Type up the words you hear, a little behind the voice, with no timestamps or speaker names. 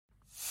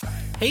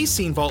Hey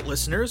Scene Vault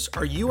listeners,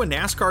 are you a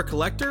NASCAR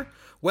collector?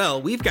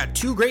 Well, we've got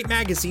two great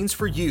magazines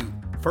for you.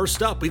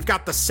 First up, we've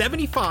got the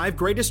 75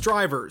 Greatest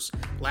Drivers.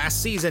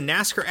 Last season,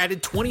 NASCAR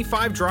added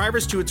 25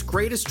 drivers to its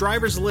Greatest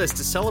Drivers list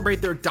to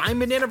celebrate their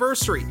diamond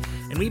anniversary,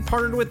 and we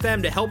partnered with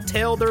them to help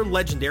tell their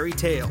legendary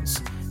tales.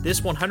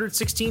 This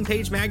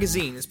 116-page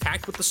magazine is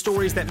packed with the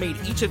stories that made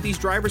each of these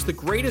drivers the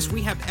greatest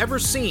we have ever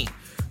seen.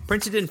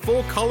 Printed in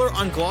full color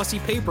on glossy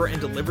paper and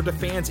delivered to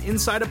fans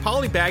inside a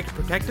polybag to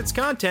protect its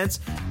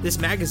contents, this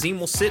magazine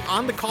will sit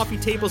on the coffee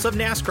tables of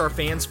NASCAR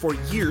fans for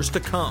years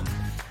to come.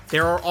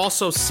 There are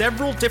also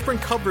several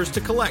different covers to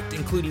collect,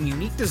 including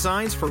unique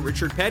designs for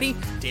Richard Petty,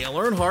 Dale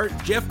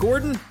Earnhardt, Jeff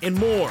Gordon, and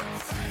more.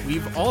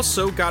 We've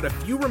also got a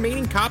few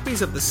remaining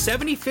copies of the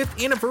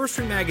 75th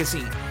Anniversary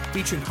magazine,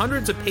 featuring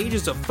hundreds of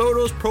pages of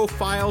photos,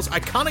 profiles,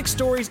 iconic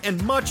stories,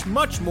 and much,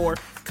 much more,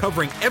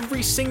 covering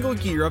every single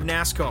year of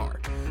NASCAR.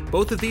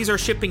 Both of these are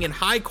shipping in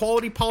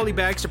high-quality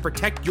polybags to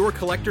protect your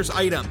collector's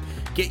item.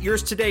 Get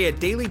yours today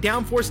at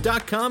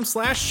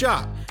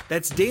dailydownforce.com/shop.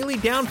 That's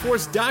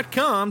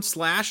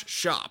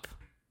dailydownforce.com/shop.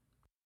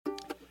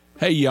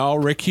 Hey y'all,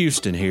 Rick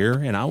Houston here,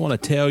 and I want to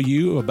tell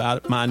you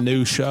about my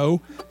new show,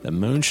 the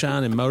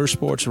Moonshine and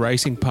Motorsports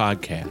Racing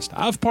Podcast.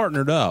 I've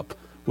partnered up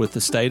with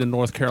the state of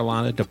North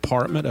Carolina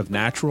Department of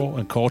Natural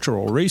and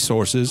Cultural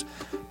Resources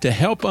to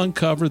help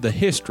uncover the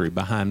history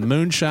behind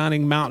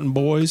moonshining mountain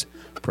boys,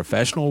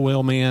 professional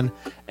wheelmen,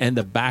 and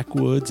the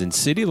backwoods and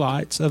city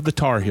lights of the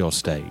Tar Heel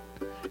State.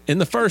 In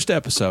the first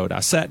episode, I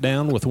sat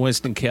down with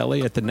Winston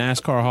Kelly at the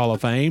NASCAR Hall of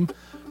Fame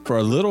for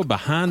a little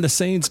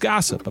behind-the-scenes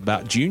gossip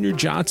about Junior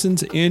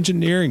Johnson's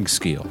engineering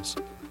skills.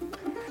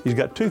 He's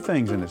got two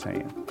things in his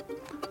hand,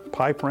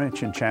 pipe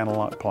wrench and channel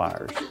lock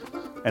pliers,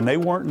 and they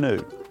weren't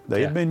new.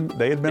 They had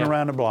been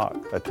around the block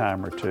a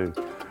time or two.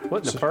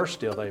 Wasn't the first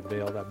steel they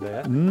built, I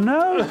bet.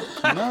 No.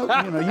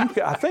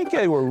 I think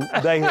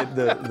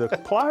the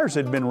pliers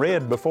had been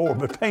red before,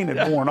 but paint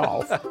had worn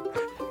off.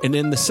 And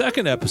in the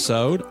second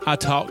episode, I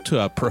talked to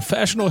a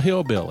professional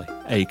hillbilly,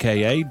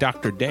 a.k.a.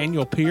 Dr.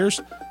 Daniel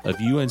Pierce of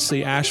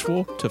UNC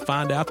Asheville, to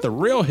find out the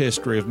real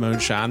history of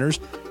moonshiners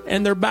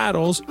and their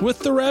battles with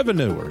the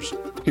revenuers.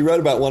 He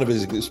wrote about one of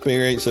his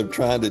experience of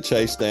trying to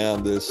chase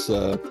down this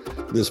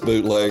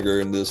bootlegger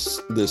in this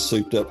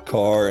souped-up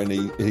car, and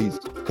he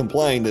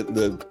complained that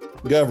the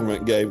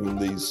government gave him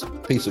these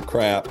piece of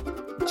crap,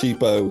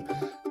 cheapo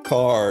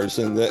cars,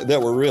 and that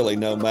were really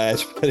no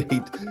match, but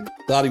he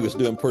thought he was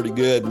doing pretty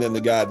good, and then the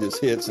guy just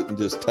hits it and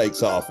just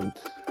takes off and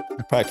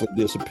practically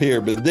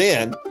disappeared. But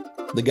then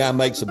the guy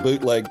makes a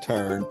bootleg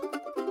turn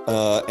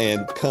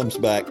and comes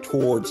back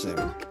towards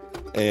him.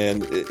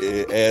 And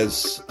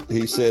as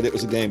he said, it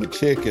was a game of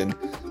chicken,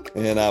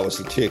 and I was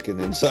a chicken.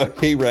 And so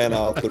he ran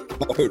off the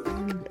road.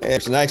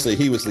 And actually,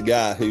 he was the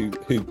guy who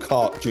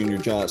caught Junior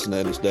Johnson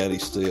at his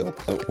daddy's steal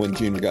when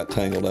Junior got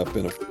tangled up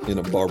in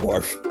a barbed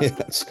wire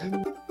fence.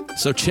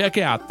 So check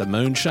out the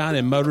Moonshine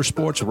and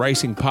Motorsports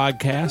Racing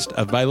Podcast,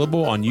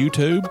 available on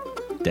YouTube,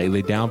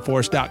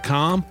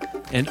 dailydownforce.com,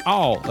 and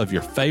all of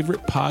your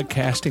favorite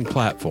podcasting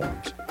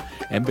platforms.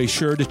 And be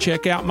sure to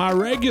check out my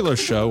regular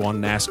show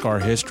on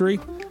NASCAR history,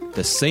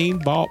 the Scene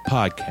Vault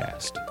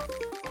Podcast.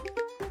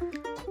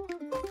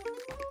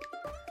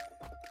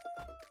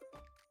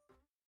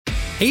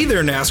 Hey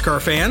there, NASCAR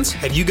fans.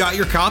 Have you got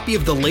your copy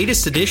of the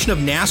latest edition of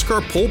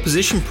NASCAR Pole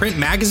Position Print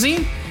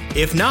Magazine?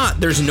 If not,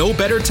 there's no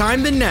better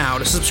time than now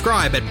to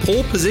subscribe at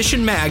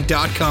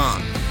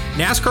polepositionmag.com.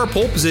 NASCAR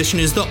Pole Position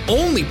is the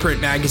only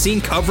print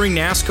magazine covering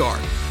NASCAR.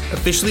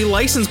 Officially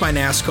licensed by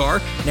NASCAR,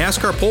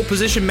 NASCAR Pole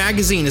Position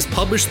Magazine is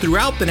published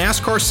throughout the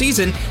NASCAR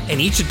season, and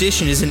each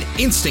edition is an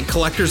instant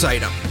collector's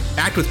item,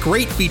 packed with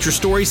great feature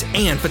stories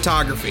and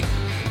photography.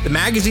 The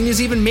magazine is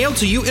even mailed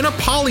to you in a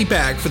poly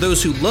bag for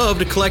those who love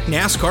to collect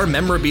NASCAR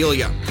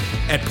memorabilia.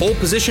 At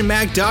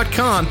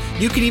polepositionmag.com,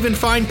 you can even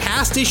find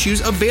past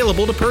issues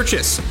available to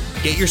purchase.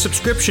 Get your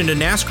subscription to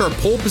NASCAR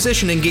Pole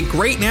Position and get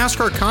great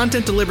NASCAR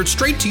content delivered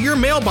straight to your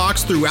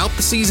mailbox throughout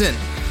the season.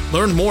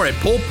 Learn more at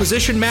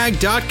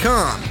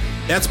polepositionmag.com.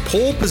 That's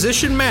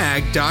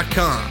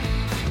polepositionmag.com.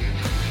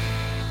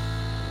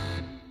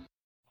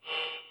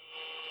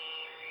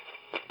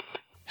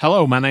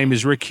 Hello, my name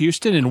is Rick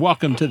Houston, and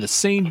welcome to the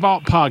Scene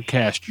Vault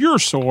Podcast, your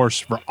source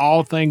for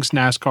all things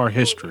NASCAR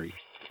history.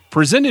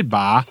 Presented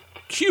by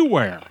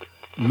QWare.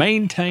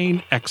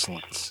 Maintain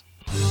excellence.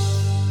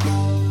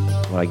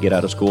 When I get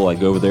out of school, I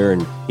go over there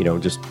and,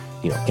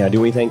 can I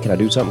do anything? Can I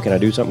do something? Can I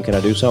do something? Can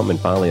I do something? And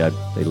finally,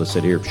 they just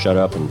sit here, shut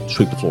up, and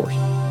sweep the floors.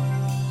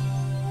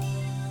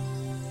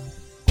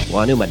 Well,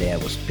 I knew my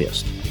dad was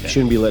pissed.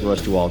 Shouldn't be letting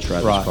Rusty Walsh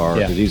drive his car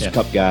because he's a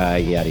cup guy,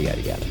 yada,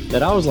 yada, yada.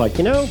 And I was like,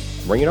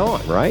 bring it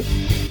on, right?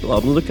 Well, I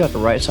looked out the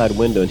right side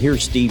window, and here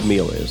Steve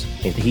Meal is.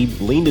 And he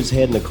leaned his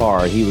head in the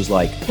car, and he was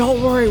like,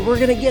 don't worry, we're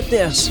going to get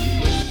this.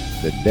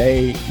 The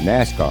day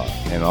NASCAR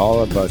and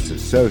all of us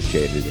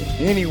associated in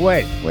any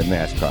way with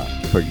NASCAR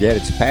forget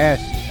its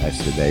past,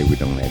 that's the day we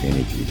don't have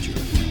any future.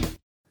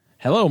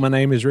 Hello, my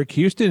name is Rick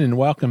Houston, and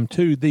welcome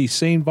to the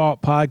Scene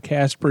Vault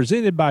Podcast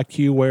presented by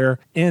QWare.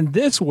 And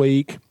this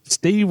week,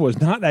 Steve was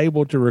not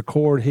able to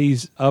record.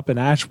 He's up in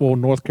Asheville,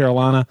 North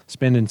Carolina,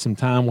 spending some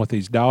time with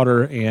his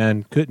daughter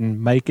and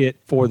couldn't make it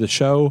for the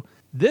show.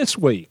 This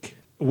week,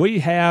 we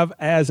have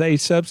as a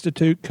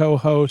substitute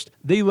co-host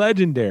the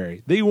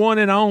legendary, the one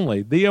and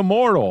only, the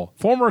immortal,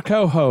 former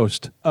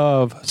co-host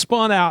of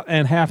Spun Out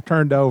and Half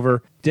Turned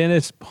Over,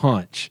 Dennis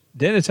Punch.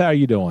 Dennis, how are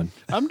you doing?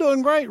 I'm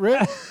doing great,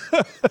 Rick.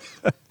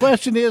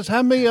 Question is,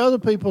 how many other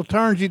people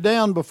turned you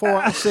down before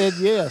I said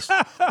yes?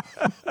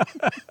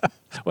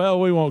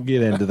 Well, we won't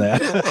get into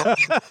that.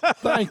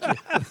 Thank you.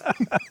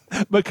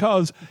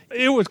 Because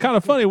it was kind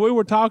of funny. We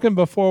were talking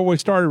before we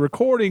started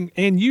recording,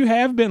 and you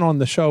have been on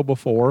the show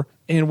before,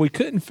 and we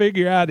couldn't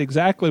figure out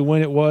exactly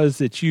when it was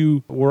that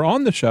you were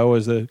on the show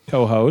as a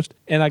co-host.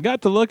 And I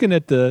got to looking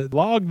at the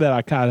log that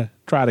I kind of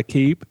try to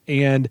keep,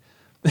 and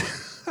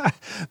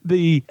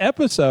the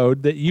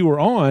episode that you were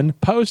on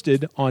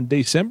posted on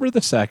December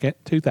the 2nd,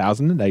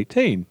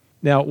 2018.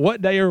 Now,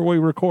 what day are we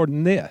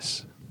recording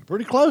this?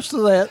 Pretty close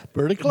to that.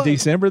 Pretty close.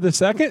 December the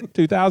 2nd,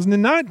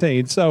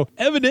 2019. So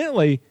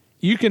evidently,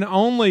 you can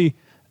only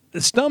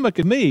stomach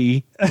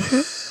me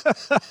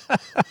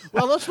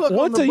well, let's look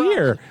once on the a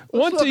year.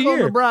 Once a year. On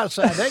the bright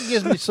side. That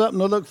gives me something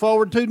to look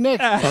forward to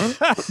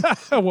next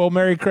month. Well,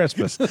 Merry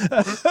Christmas.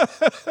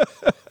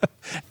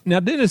 Now,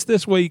 Dennis,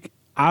 this week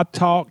I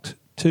talked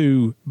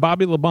to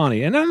Bobby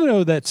Labonte, and I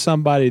know that's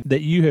somebody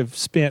that you have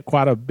spent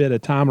quite a bit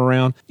of time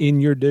around in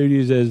your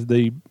duties as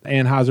the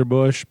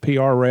Anheuser-Busch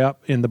PR rep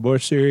in the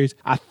Busch Series.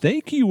 I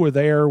think you were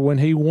there when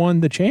he won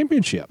the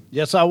championship.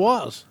 Yes, I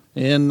was.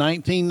 In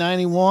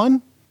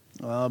 1991,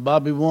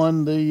 Bobby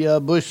won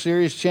the Busch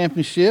Series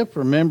championship.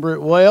 Remember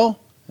it well,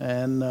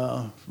 and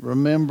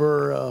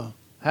remember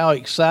how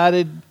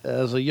excited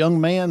as a young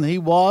man he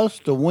was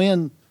to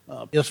win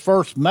his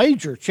first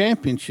major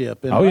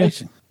championship in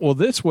racing. Yeah. Well,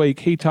 this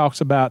week he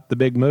talks about the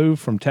big move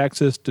from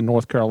Texas to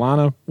North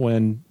Carolina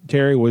when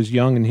Terry was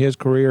young in his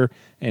career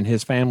and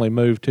his family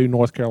moved to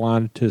North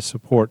Carolina to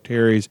support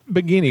Terry's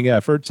beginning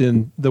efforts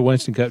in the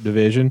Winston Cup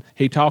division.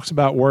 He talks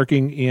about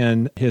working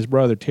in his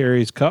brother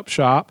Terry's cup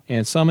shop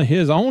and some of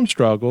his own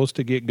struggles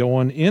to get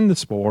going in the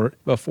sport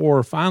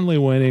before finally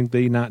winning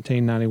the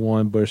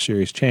 1991 Busch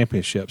Series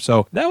championship.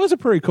 So that was a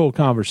pretty cool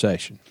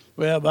conversation.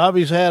 Well,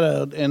 Bobby's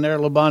and their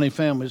Labonte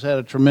family's had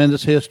a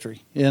tremendous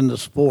history in the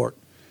sport.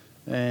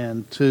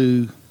 And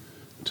to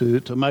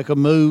make a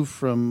move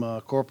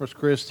from Corpus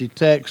Christi,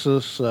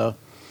 Texas, to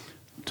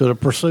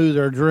pursue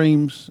their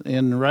dreams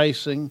in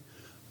racing,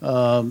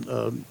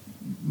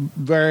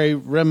 very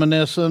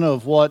reminiscent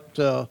of what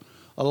a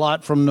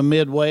lot from the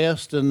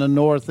Midwest and the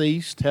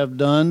Northeast have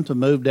done to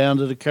move down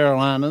to the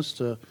Carolinas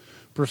to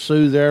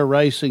pursue their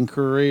racing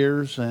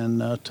careers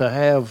and to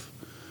have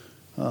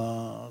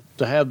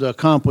the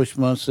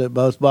accomplishments that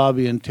both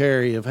Bobby and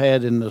Terry have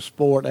had in the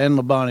sport and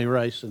Labonte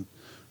racing.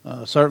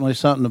 Certainly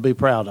something to be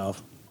proud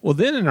of. Well,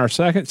 then in our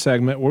second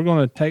segment, we're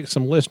going to take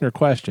some listener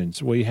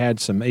questions. We had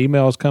some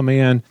emails come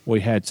in.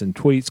 We had some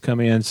tweets come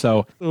in.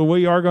 So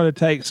we are going to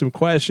take some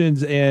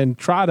questions and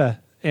try to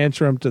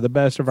answer them to the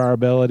best of our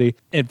ability.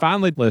 And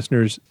finally,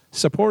 listeners,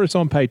 support us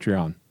on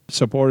Patreon.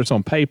 Support us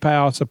on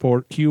PayPal.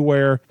 Support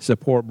QWare.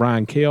 Support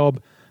Brian Kelb.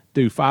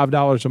 Do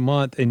 $5 a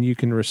month, and you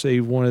can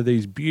receive one of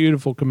these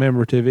beautiful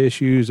commemorative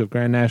issues of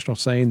Grand National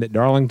Scene that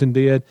Darlington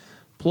did,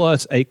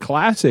 plus a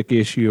classic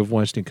issue of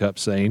Winston Cup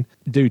Scene.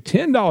 Do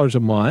 $10 a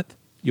month.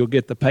 You'll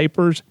get the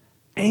papers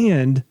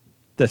and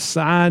the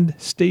signed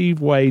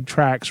Steve Wade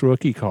Tracks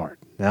rookie card.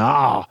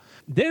 Now,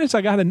 Dennis,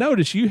 I got to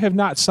notice you have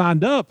not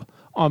signed up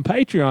on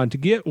Patreon to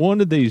get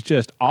one of these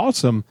just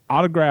awesome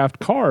autographed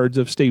cards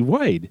of Steve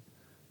Wade.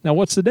 Now,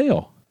 what's the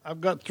deal? I've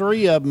got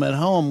 3 of them at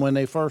home when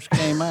they first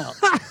came out.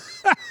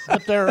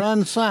 But they're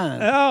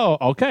unsigned. Oh,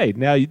 okay.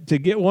 Now, to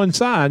get one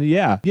signed,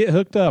 get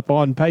hooked up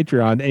on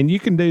Patreon. And you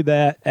can do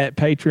that at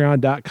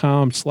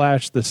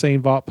patreon.com/The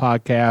Scene Vault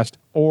Podcast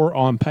or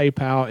on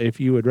PayPal.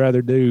 If you would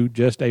rather do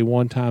just a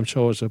one-time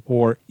show of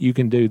support, you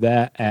can do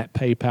that at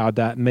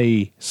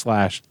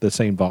paypal.me/The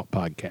Scene Vault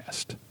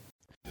Podcast.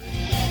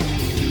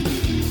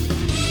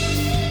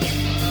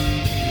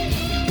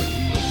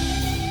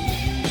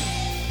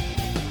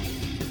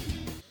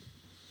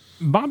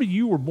 Bobby,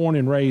 you were born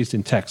and raised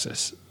in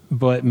Texas,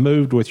 but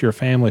moved with your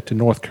family to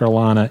North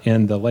Carolina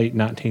in the late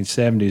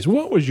 1970s.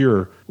 What was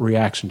your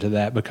reaction to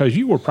that? Because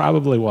you were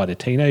probably, a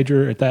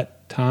teenager at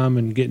that time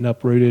and getting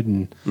uprooted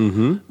and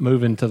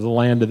moving to the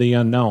land of the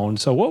unknown.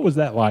 So what was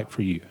that like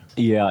for you?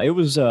 Yeah, it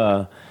was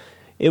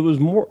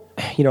more,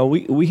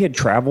 we had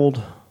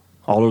traveled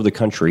all over the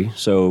country,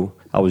 so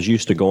I was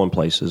used to going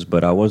places,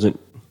 but I wasn't.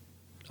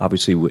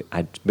 Obviously,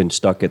 I'd been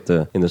stuck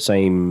in the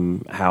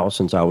same house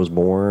since I was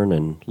born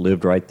and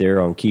lived right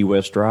there on Key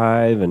West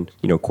Drive. And,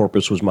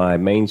 Corpus was my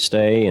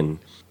mainstay. And,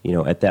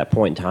 at that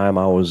point in time,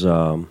 I was,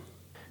 I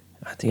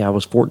think I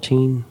was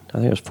 14. I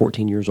think I was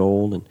 14 years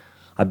old. And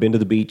I'd been to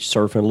the beach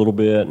surfing a little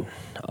bit,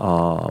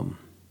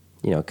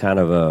 kind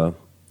of a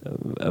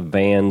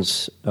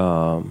Vans,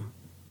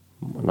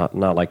 not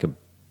like a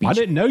beach. I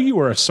didn't know you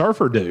were a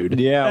surfer dude.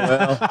 Yeah,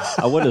 well,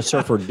 I wasn't a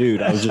surfer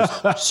dude. I was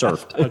just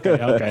surfed.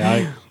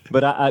 Okay.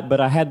 But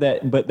I had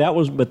that. But that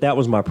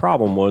was my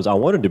problem. Was I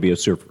wanted to be a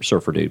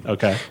surfer dude.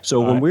 Okay.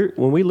 So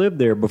when we lived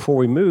there before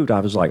we moved, I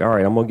was like, all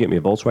right, I'm gonna get me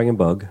a Volkswagen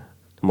Bug.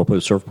 I'm gonna put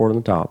a surfboard on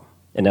the top.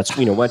 And that's,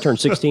 when I turned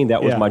 16,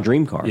 that was my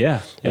dream car.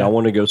 Yeah. And I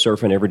wanted to go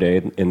surfing every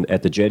day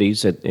at the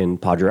jetties in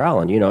Padre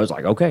Island. I was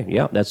like, okay,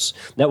 yeah,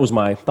 that was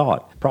my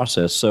thought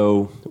process.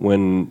 So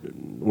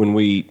when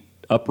we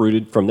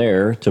uprooted from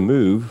there to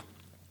move,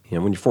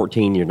 when you're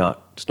 14,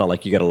 it's not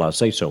like you got a lot of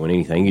say-so in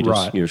anything.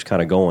 You're just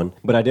kind of going.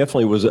 But I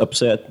definitely was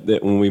upset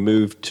that when we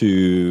moved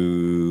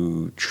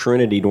to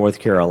Trinity, North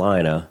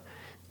Carolina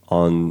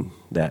on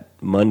that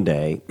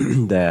Monday,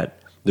 that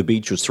the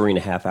beach was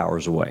 3.5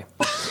 hours away.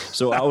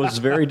 So I was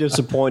very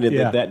disappointed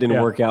that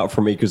didn't work out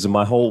for me, because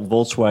my whole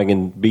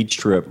Volkswagen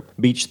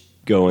beach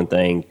going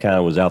thing kind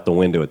of was out the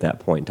window at that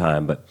point in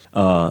time. But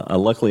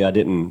luckily I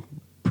didn't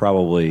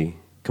probably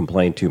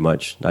complain too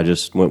much. I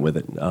just went with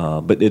it.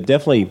 But it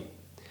definitely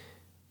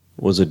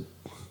was I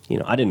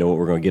didn't know what we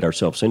were going to get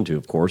ourselves into,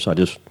 of course. I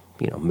just,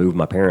 moved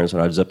my parents,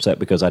 and I was upset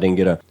because I couldn't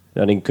go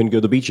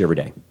to the beach every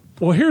day.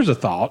 Well, here's a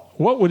thought.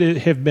 What would it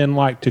have been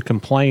like to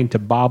complain to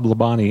Bob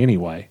Labonte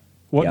anyway?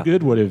 What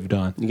good would it have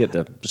done? You get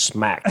the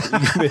smack.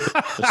 The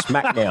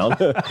smackdown.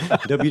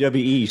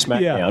 WWE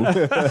smackdown.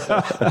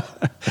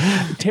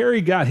 Yeah.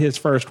 Terry got his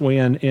first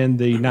win in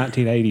the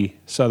 1980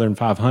 Southern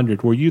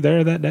 500. Were you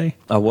there that day?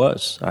 I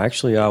was.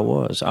 Actually, I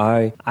was.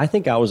 I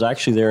think I was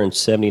actually there in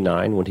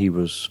 79 when he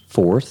was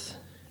fourth.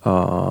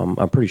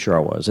 I'm pretty sure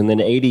I was. And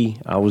then 80,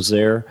 I was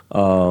there.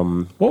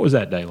 What was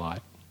that day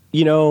like?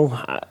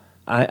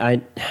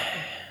 I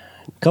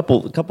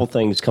couple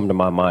things come to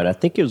my mind. I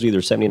think it was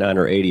either 79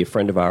 or 80. A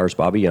friend of ours,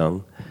 Bobby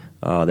Young,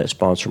 that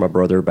sponsored my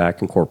brother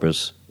back in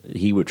Corpus,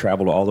 he would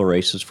travel to all the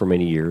races for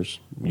many years.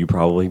 You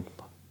probably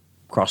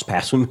crossed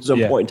paths with him at some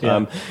point in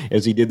time.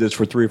 As he did this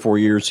for 3 or 4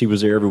 years, he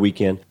was there every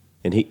weekend.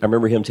 And I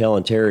remember him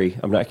telling Terry,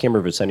 I can't remember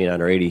if it's 79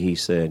 or 80, he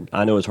said,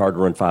 I know it's hard to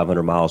run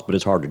 500 miles, but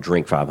it's hard to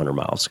drink 500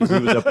 miles, because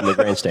he was up in the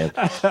grandstand.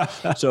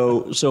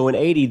 So in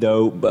 80,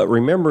 though, but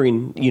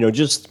remembering,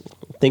 just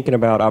thinking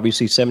about,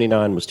 obviously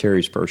 79 was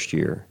Terry's first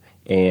year.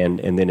 And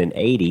then in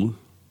 80,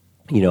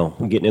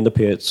 getting in the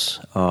pits,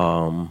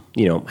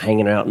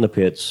 hanging out in the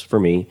pits for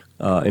me.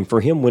 And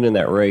for him winning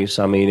that race,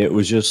 it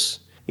was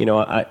just,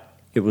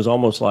 it was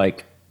almost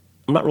like,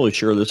 I'm not really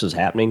sure this is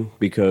happening,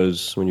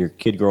 because when you're a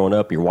kid growing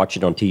up, you're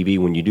watching on TV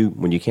when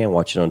you can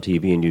watch it on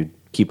TV, and you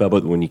keep up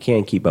with when you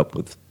can keep up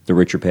with the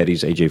Richard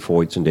Pettys, A.J.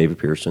 Foyts, and David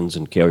Pearsons,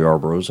 and Cale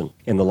Yarboroughs,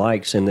 and the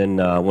likes. And then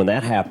when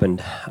that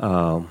happened,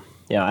 I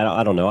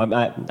don't know.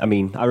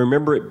 I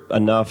remember it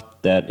enough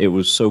that it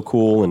was so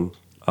cool,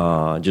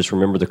 and just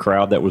remember the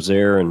crowd that was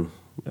there, and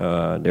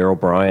Darryl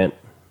Bryant,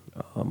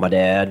 my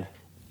dad,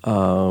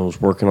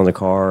 was working on the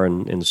car,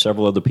 and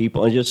several other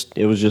people, and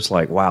it was just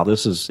like, wow,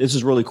 this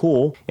is really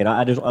cool. And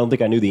I don't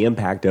think I knew the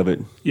impact of it.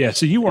 Yeah,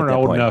 so you weren't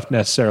old enough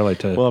necessarily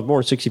to. Well, I'm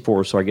born in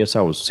 '64, so I guess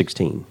I was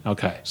 16.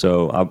 Okay.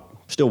 So I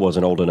still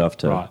wasn't old enough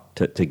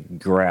to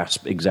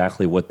grasp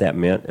exactly what that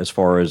meant as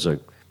far as a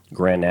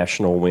Grand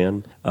National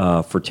win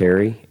for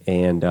Terry.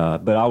 And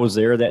but I was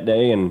there that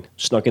day and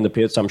snuck in the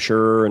pits, I'm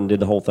sure, and did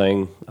the whole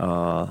thing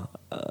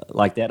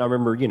like that. I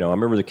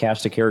remember the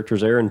cast of characters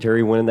there, and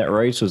Terry winning that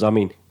race was,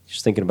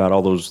 just thinking about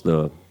all those,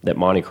 that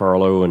Monte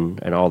Carlo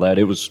and all that.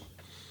 It was,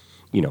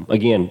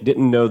 again,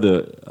 didn't know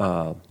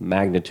the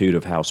magnitude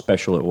of how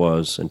special it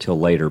was until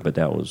later, but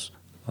that was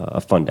a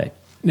fun day.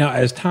 Now,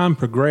 as time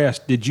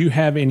progressed, did you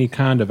have any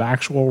kind of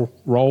actual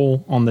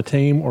role on the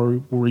team,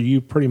 or were you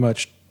pretty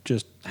much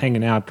just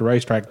hanging out at the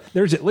racetrack?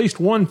 There's at least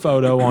one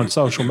photo on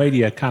social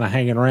media kind of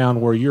hanging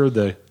around where you're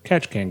the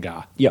catch can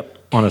guy. Yep.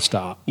 On a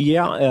stop.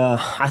 Yeah,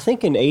 I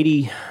think in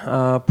 80,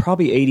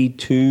 probably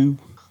 82,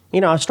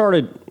 I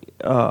started,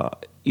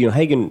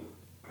 Hagen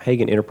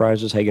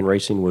Enterprises, Hagen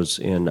Racing was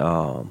in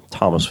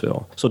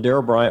Thomasville. So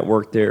Darryl Bryant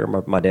worked there.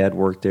 My dad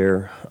worked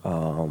there.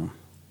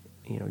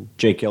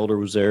 Jake Elder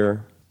was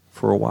there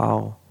for a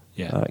while.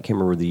 Yeah. I can't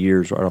remember the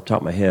years right off the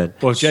top of my head.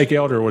 Well, if Jake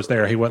Elder was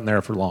there, he wasn't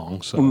there for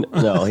long. So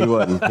no, he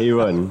wasn't. He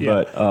wasn't.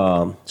 Yeah.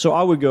 But so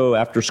I would go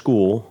after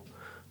school.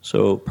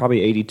 So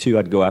probably 82,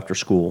 I'd go after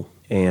school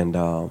and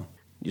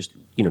just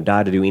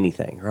die to do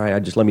anything. Right?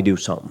 I'd just let me do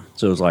something.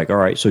 So it was like, all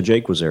right. So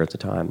Jake was there at the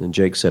time, and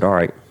Jake said, all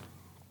right,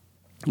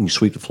 you can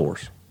sweep the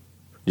floors.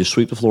 Just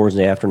sweep the floors in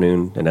the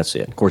afternoon, and that's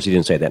it. Of course, he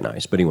didn't say that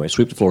nice, but anyway,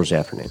 sweep the floors in the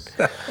afternoon.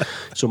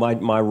 So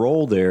my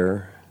role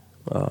there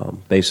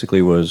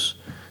basically was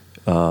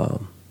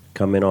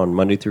come in on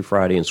Monday through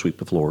Friday and sweep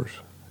the floors,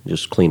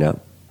 just clean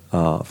up.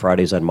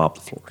 Fridays I'd mop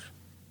the floors,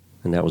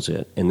 and that was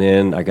it. And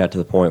then I got to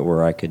the point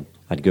where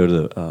I'd go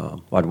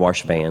to I'd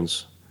wash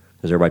vans,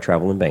 because everybody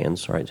traveled in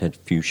vans, right? Had a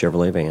few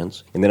Chevrolet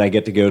vans, and then I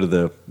get to go to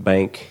the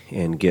bank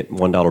and get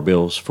 $1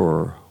 bills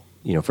for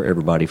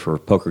everybody for a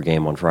poker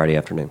game on Friday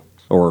afternoon,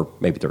 or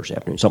maybe Thursday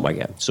afternoon, something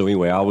like that. So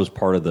anyway, I was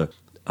part of the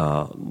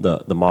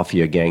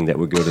mafia gang that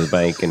would go to the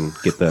bank and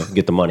get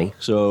the money.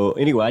 So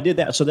anyway, I did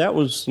that. So that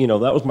was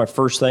my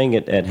first thing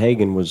at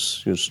Hagen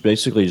was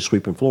basically just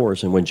sweeping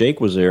floors. And when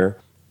Jake was there,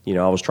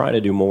 I was trying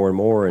to do more and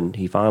more, and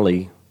he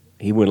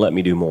wouldn't let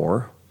me do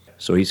more.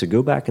 So he said,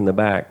 go back in the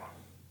back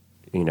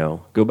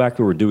go back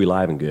to where Dewey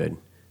Livengood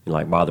and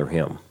like bother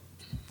him.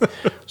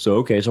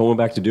 So I went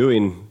back to Dewey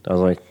and I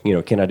was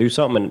like, can I do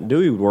something? And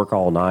Dewey would work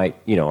all night,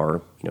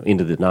 or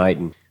into the night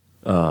and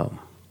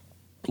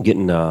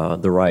getting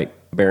the right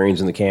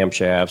bearings in the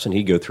camshafts, and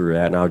he'd go through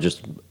that, and I was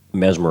just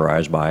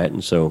mesmerized by it.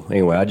 And so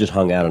anyway, I just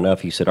hung out enough.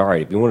 He said, all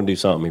right, if you want to do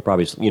something, he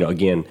probably,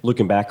 again,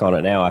 looking back on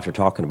it now after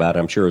talking about it,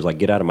 I'm sure it was like,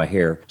 get out of my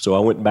hair. So I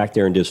went back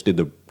there and just did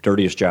the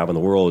dirtiest job in the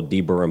world,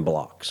 deburring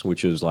blocks,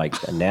 which is like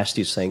the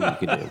nastiest thing you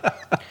could do.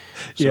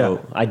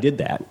 So I did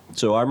that.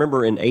 So I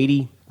remember in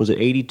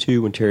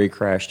 82 when Terry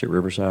crashed at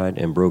Riverside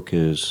and broke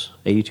his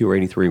 82 or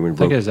 83 when he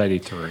broke. I think it was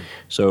 83.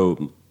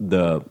 So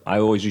I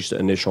always used to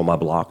initial my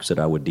blocks that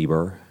I would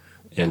deburr.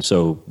 And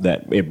so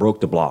that it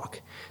broke the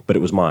block, but it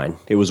was mine.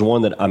 It was the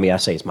one that, I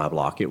say it's my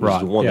block. It was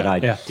the one that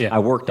I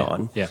worked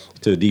on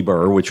to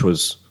deburr, which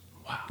was,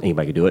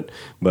 anybody could do it.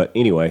 But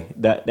anyway,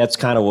 that's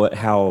kind of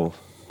how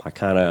I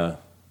kind of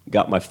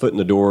got my foot in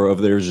the door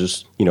over there,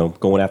 just,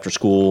 going after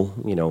school.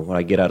 When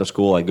I get out of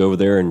school, I go over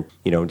there and,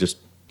 just,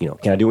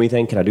 can I do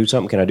anything? Can I do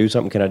something? Can I do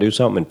something? Can I do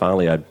something? And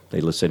finally,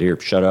 they said, here,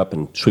 shut up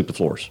and sweep the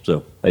floors.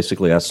 So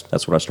basically, that's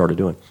what I started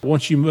doing.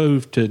 Once you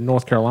moved to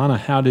North Carolina,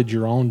 how did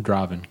your own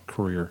driving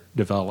career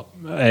develop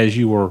as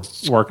you were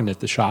working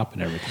at the shop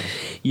and everything?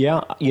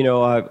 Yeah,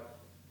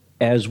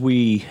 as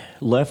we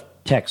left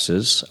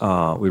Texas,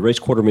 we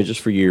raced quarter midgets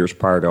for years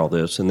prior to all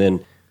this. And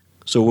then,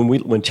 so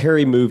when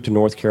Terry moved to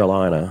North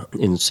Carolina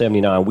in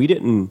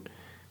 79,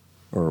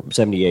 or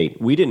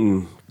 78, we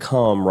didn't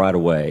come right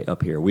away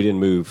up here. We didn't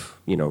move,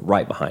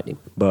 right behind him.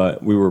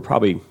 But we were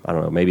probably, I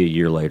don't know, maybe a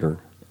year later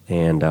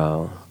and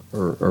or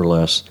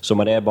less. So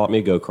my dad bought me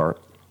a go-kart.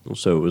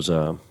 So it was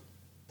I think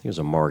it was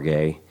a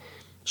Margay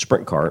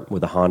sprint kart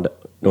with a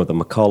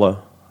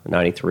McCullough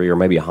 93 or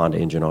maybe a Honda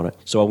engine on it.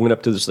 So I went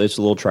up to this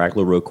little track,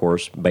 little road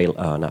course,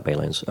 not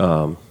Baylands,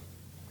 I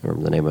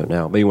remember the name of it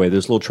now. But anyway,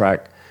 this little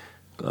track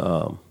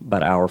about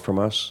an hour from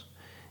us.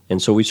 And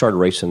so we started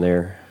racing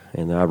there.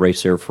 And I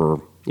raced there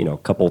for, a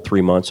couple,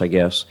 3 months, I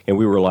guess. And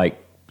we were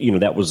like,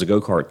 that was the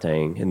go-kart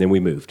thing. And then we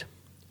moved.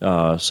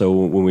 So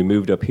when we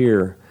moved up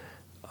here,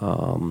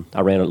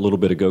 I ran a little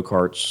bit of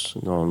go-karts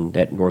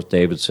at North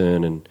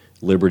Davidson and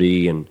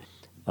Liberty and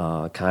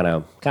kind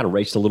of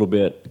raced a little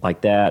bit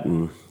like that.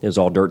 And it was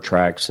all dirt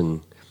tracks and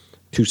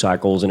 2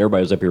 cycles. And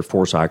everybody was up here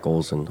 4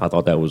 cycles. And I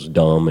thought that was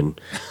dumb. And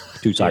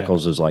 2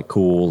 cycles is like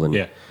cool.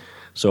 And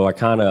so I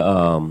kind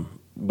of,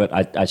 but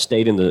I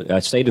stayed in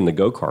the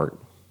go-kart.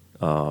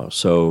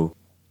 So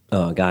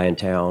a guy in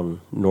town,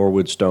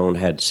 Norwood Stone,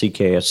 had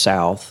CKS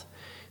South,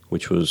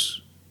 which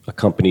was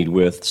accompanied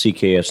with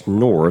CKS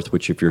North,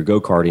 which if you're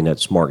go-karting,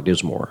 that's Mark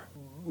Dismore.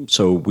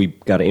 So we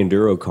got an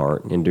enduro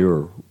kart.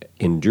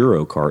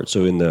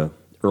 So in the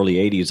early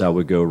 80s, I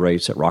would go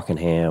race at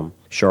Rockingham,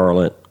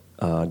 Charlotte,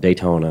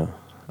 Daytona,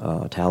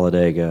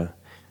 Talladega,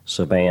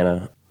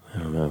 Savannah. I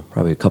don't know,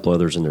 probably a couple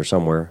others in there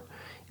somewhere.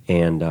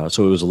 And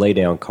so it was a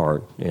lay-down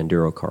kart,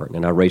 enduro kart.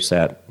 And I raced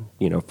that,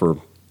 for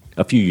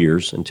a few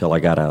years until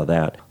I got out of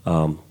that.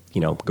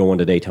 Going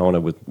to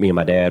Daytona with me and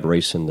my dad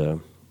racing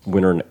the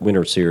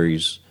winter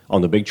series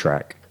on the big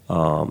track.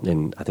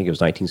 And I think it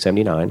was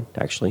 1979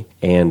 actually,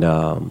 and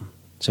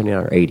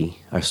 79 or 80.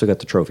 I still got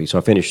the trophy, so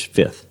I finished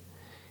 5th.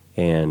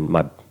 And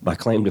my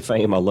claim to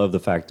fame, I love the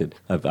fact that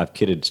I've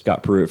kidded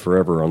Scott Pruitt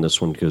forever on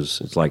this one because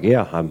it's like,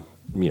 I'm,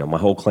 my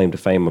whole claim to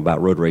fame about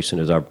road racing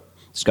is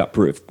Scott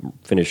Pruitt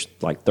finished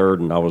like 3rd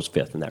and I was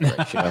 5th in that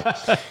race.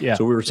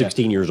 So we were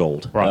 16 years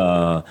old.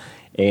 Right.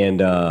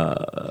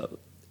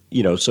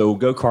 So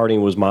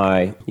go-karting was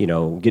my,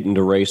 getting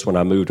to race when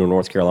I moved to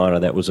North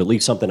Carolina. That was at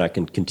least something I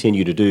can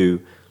continue to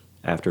do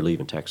after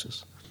leaving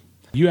Texas.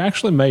 You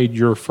actually made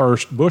your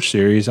first Busch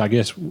Series, I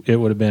guess it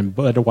would have been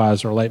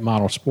Budweiser Late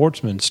Model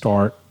Sportsman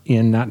start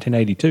in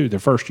 1982, the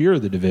first year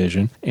of the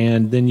division,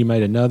 and then you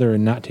made another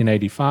in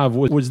 1985.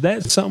 Was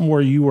that something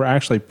where you were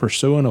actually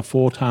pursuing a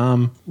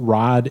full-time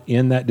ride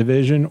in that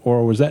division,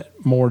 or was that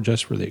more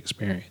just for the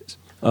experience?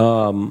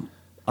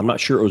 I'm not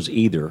sure it was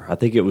either. I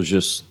think it was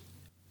just,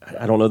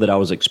 I don't know that I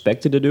was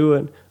expected to do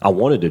it. I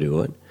wanted to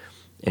do it,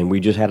 and we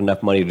just had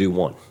enough money to do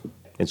one.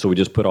 And so we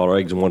just put all our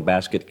eggs in one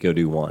basket to go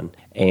do one.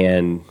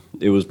 And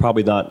it was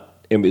probably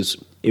not, it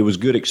was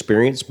good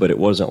experience, but it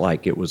wasn't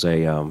like it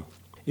wasn't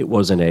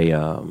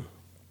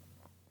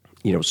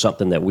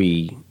something that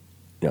we,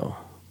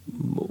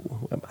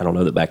 I don't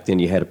know that back then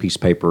you had a piece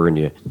of paper and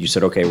you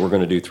said, okay, we're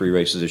going to do 3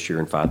 races this year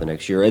and 5 the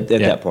next year. At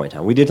that point in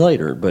time, we did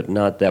later, but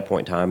not at that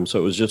point in time. So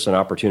it was just an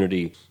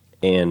opportunity,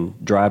 and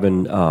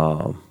driving,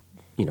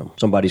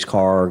 somebody's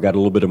car, got a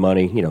little bit of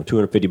money,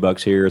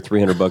 $250 here,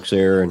 $300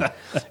 there, and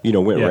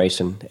went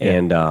racing.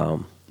 And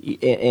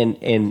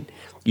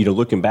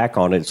looking back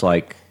on it, it's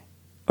like,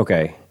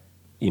 okay,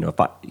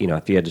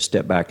 if you had to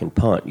step back and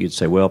punt, you'd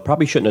say, well,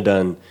 probably shouldn't have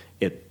done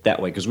it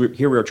that way, because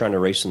we were trying to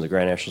race in the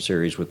Grand National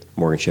Series with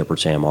Morgan Shepherd,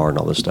 Sam R, and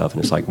all this stuff,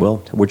 and it's like,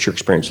 well, what's your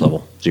experience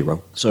level?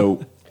 0.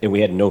 So, and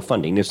we had no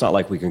funding. It's not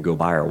like we can go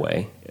buy our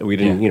way. We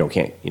didn't, you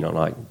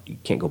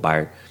can't go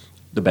buy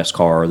the best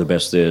car or the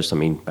best this. I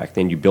mean, back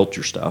then you built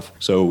your stuff.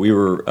 So we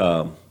were,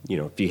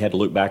 if you had to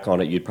look back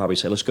on it, you'd probably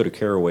say, let's go to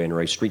Caraway and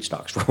race street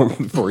stocks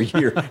for a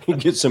year and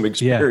get some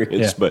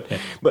experience. But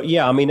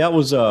yeah, I mean, that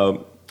was, I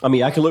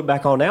can look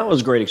back on now, it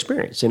was a great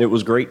experience, and it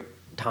was great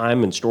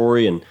time and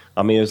story. And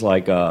I mean, it was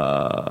like,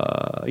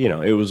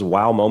 it was a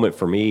wow moment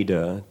for me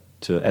to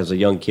as a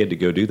young kid to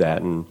go do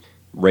that and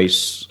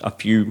race a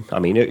few. I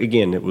mean,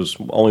 it was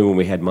only when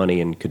we had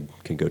money and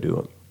could go do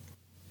it.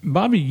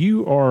 Bobby,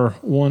 you are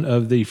one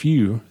of the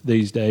few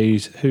these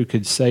days who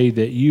could say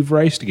that you've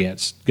raced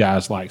against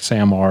guys like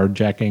Sam Ard,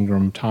 Jack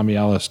Ingram, Tommy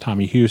Ellis,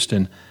 Tommy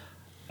Houston.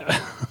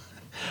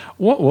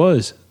 What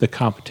was the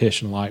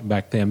competition like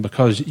back then?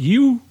 Because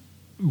you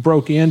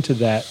broke into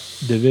that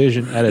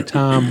division at a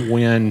time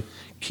when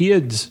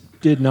kids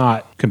did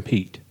not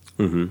compete.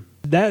 Mm-hmm.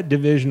 That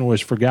division was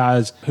for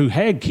guys who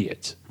had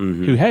kids,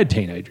 who had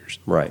teenagers.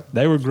 Right.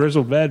 They were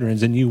grizzled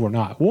veterans, and you were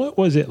not. What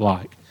was it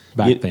like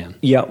back then?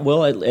 Yeah,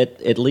 well,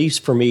 at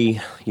least for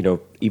me,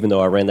 even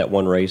though I ran that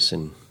one race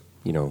in,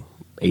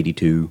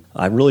 82,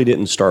 I really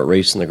didn't start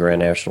racing the Grand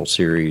National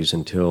Series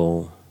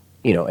until,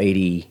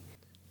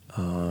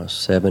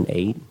 87,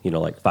 8,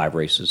 like 5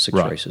 races, 6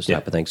 races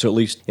type of thing. So at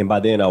least, and by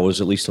then I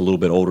was at least a little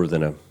bit older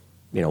than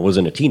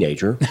wasn't a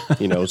teenager,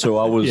 so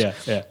I was,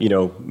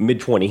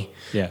 mid-20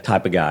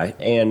 type of guy.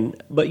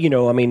 But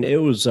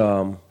it was,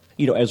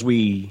 as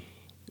we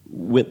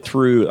went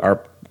through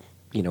our,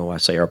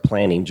 our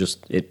planning,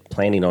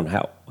 planning on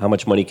how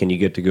much money can you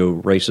get to go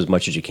race as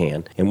much as you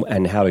can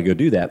and how to go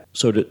do that.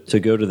 So to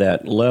go to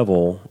that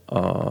level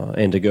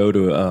and to go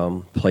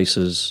to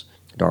places,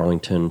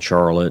 Darlington,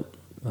 Charlotte,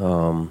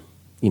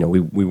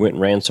 we went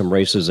and ran some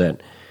races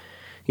that,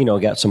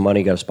 got some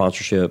money, got a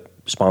sponsor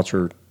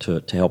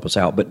to help us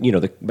out. But,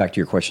 back to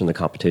your question, the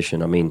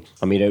competition,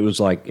 it was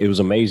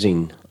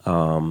amazing.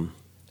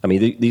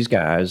 These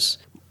guys,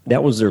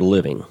 that was their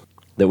living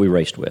that we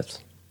raced with.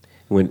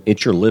 When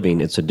it's your living,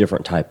 it's a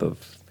different type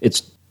of,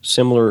 it's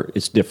similar,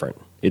 it's different.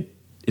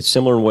 It's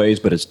similar in ways,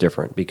 but it's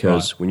different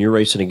because when you're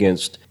racing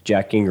against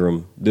Jack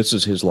Ingram, this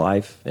is his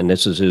life and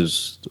this is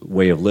his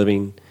way of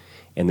living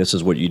and this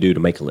is what you do to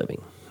make a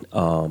living.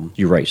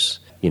 You race,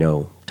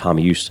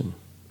 Tommy Houston,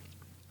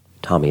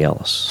 Tommy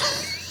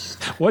Ellis.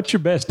 What's your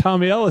best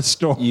Tommy Ellis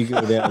story? You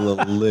go down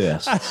the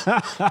list.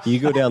 You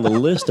go down the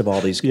list of all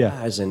these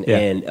guys, and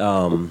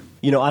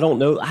I don't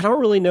know. I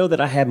don't really know that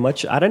I had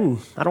much. I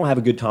don't have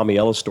a good Tommy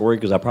Ellis story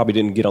because I probably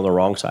didn't get on the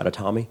wrong side of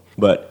Tommy.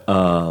 But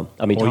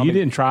Tommy, you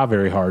didn't try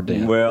very hard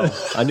then. Well,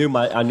 I knew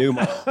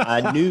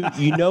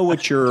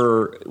what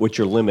your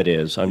limit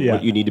is on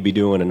what you need to be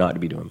doing and not to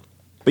be doing.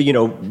 But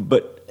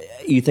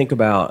you think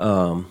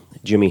about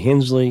Jimmy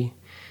Hensley.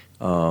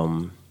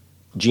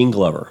 Gene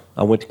Glover.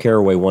 I went to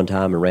Caraway one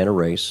time and ran a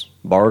race,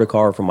 borrowed a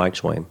car from Mike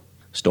Swain,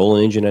 stole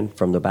an engine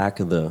from the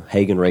back of the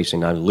Hagen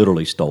Racing. I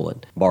literally stole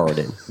it, borrowed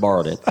it.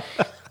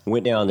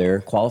 Went down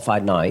there,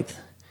 qualified 9th.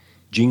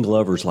 Gene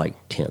Glover's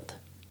like 10th.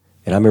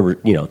 And I remember,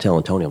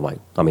 telling Tony, I'm like,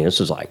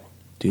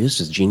 this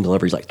is Gene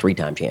Glover. He's like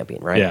 3-time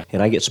champion, right? Yeah.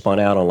 And I get spun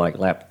out on like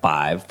lap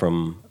 5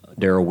 from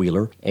Darrell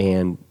Wheeler,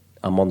 and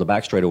I'm on the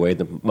back straightaway.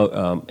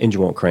 The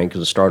engine won't crank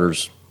because the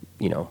starter's,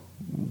 3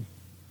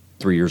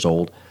 years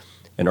old.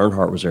 And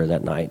Earnhardt was there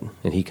that night,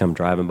 and he come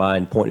driving by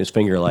and pointing his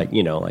finger like,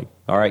 all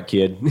right,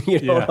 kid.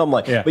 I'm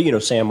like,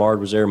 but Sam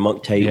Ard was there,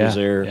 Monk Tate was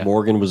there,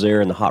 Morgan was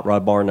there in the hot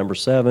rod barn number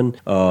 7.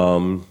 Man,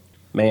 oh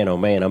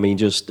man,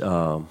 just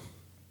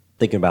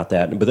thinking about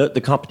that. But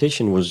the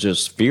competition was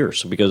just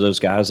fierce because those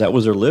guys, that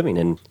was their living,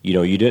 and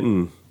you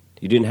didn't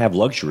have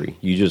luxury.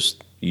 You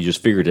just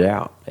figured it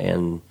out,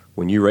 and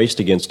when you raced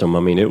against them,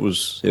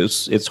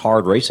 it's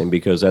hard racing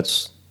because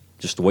that's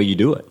just the way you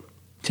do it.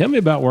 Tell me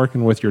about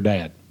working with your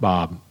dad,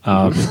 Bob.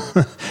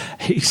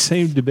 He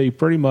seemed to be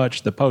pretty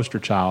much the poster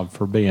child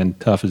for being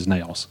tough as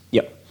nails.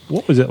 Yep.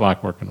 What was it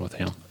like working with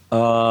him?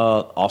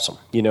 Awesome.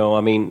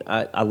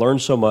 I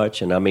learned so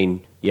much, and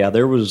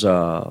there was,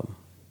 I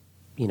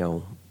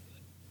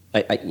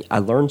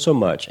learned so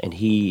much, and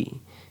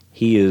he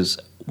is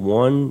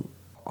one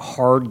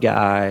hard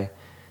guy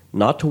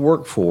not to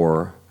work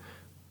for,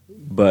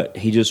 but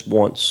he just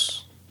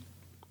wants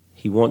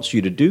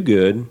you to do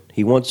good.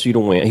 He wants you to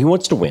win. He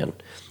wants to win.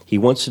 He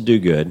wants to do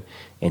good,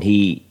 and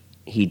he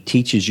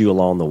teaches you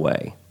along the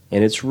way.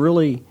 And it's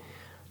really,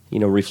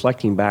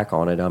 reflecting back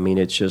on it,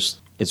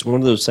 it's one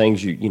of those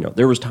things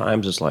there was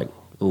times it's like,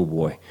 oh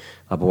boy,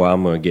 I'm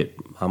gonna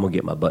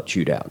get my butt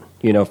chewed out,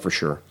 for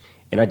sure.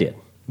 And I did.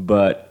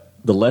 But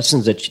the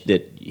lessons that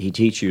he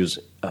teaches,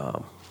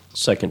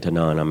 second to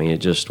none. It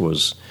just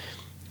was,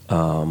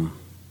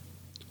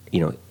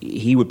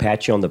 he would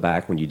pat you on the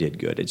back when you did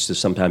good. It's just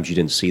sometimes you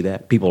didn't see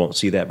that. People don't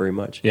see that very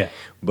much. Yeah.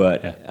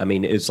 But,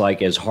 it's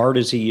like as hard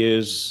as he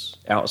is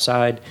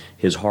outside,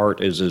 his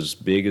heart is as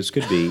big as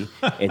could be,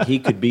 and he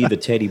could be the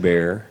teddy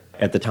bear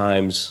at the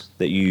times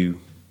that you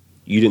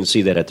didn't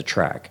see that at the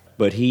track.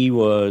 But he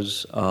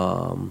was,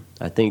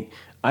 I think,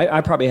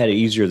 I probably had it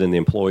easier than the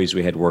employees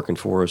we had working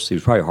for us. He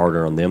was probably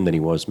harder on them than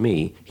he was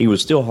me. He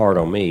was still hard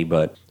on me,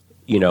 but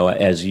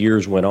as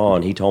years went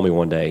on, he told me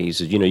one day, he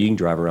said, you can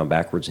drive around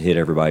backwards and hit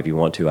everybody if you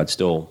want to. I'd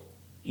still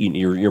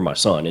you're my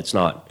son. It's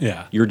not.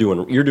 Yeah. You're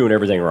doing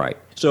everything right.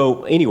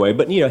 So anyway,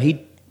 but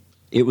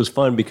it was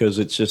fun because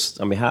it's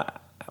just. I mean,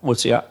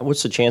 what's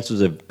the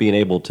chances of being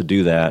able to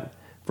do that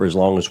for as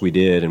long as we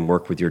did and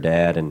work with your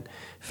dad and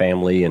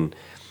family and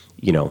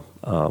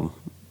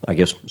I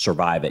guess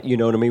survive it. You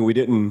know what I mean? We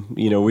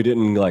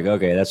didn't like,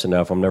 okay, that's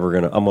enough. I'm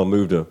gonna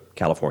move to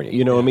California.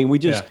 You know what I mean? We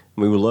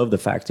love the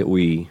fact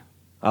that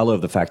I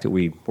love the fact that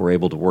we were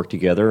able to work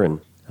together.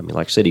 And I mean,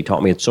 like I said, he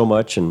taught me so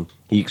much and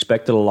he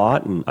expected a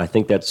lot. And I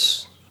think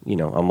that's,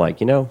 I'm like,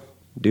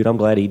 dude, I'm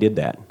glad he did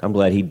that. I'm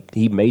glad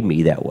he made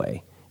me that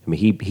way. I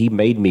mean, he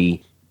made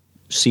me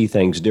see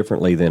things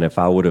differently than if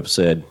I would have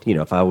said, if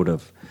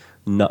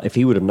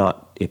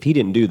he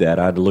didn't do that,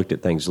 I'd have looked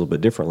at things a little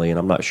bit differently, and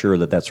I'm not sure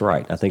that that's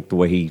right. I think the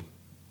way he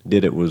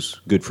did it was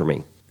good for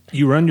me.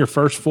 You run your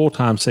first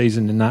full-time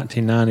season in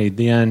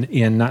 1990. Then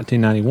in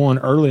 1991,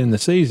 early in the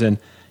season,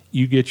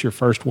 you get your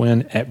first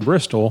win at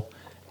Bristol,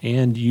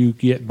 and you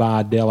get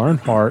by Dale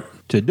Earnhardt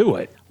to do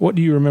it. What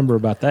do you remember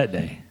about that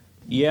day?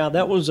 Yeah,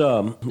 that was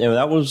one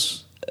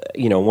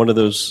of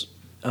those.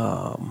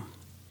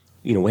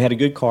 We had a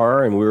good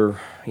car, and we were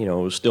it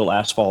was still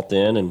asphalt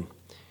then, and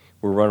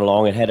we were running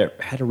along and had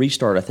a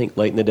restart, I think,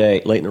 late in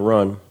the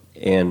run.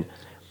 And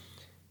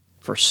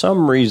for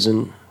some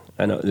reason,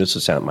 I know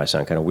this might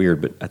sound kind of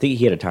weird, but I think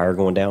he had a tire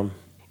going down.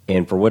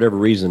 And for whatever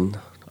reason,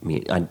 I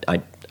mean,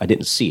 I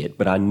didn't see it,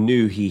 but I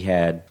knew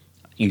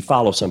you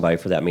follow somebody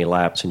for that many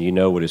laps and you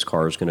know what his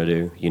car is going to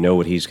do. You know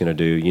what he's going to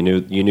do. You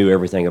knew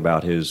everything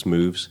about his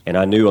moves. And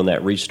I knew on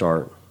that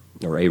restart,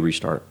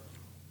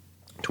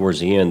 towards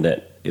the end,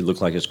 that it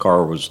looked like his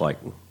car was like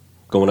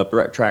going up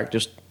the track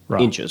just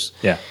inches.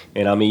 Yeah.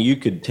 And I mean, you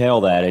could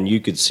tell that, and you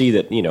could see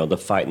that, the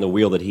fight in the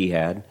wheel that he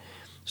had.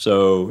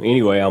 So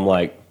anyway, I'm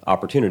like,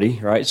 opportunity,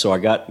 right? So I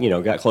got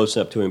close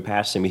enough to him,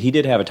 past him. He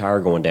did have a tire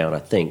going down, I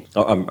think.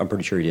 I'm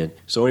pretty sure he did.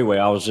 So anyway,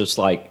 I was just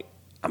like,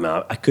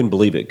 I couldn't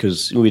believe it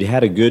because we'd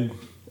had a good,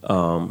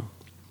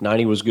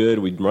 90 was good.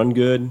 We'd run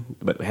good,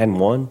 but we hadn't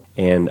won.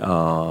 And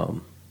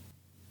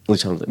at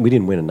least we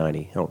didn't win in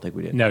 90. I don't think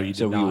we did. No, you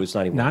did not. So it was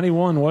 91.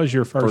 91 was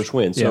your first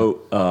win.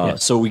 Yeah.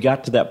 So we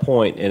got to that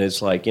point, and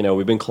it's like,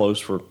 we've been close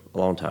for a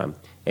long time.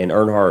 And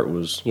Earnhardt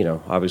was,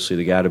 obviously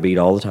the guy to beat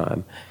all the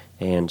time.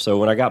 And so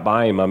when I got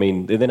by him, I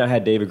mean, then I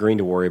had David Green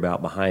to worry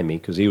about behind me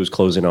because he was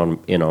closing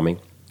in on me.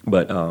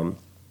 But,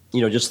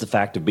 just the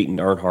fact of beating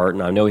Earnhardt,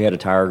 and I know he had a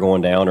tire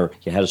going down or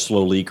he had a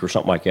slow leak or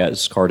something like that.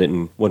 His car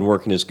wasn't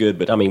working as good.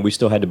 But, I mean, we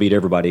still had to beat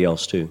everybody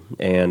else, too.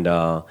 And,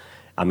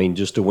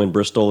 just to win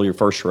Bristol, your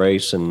first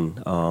race, and,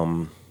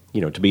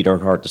 to beat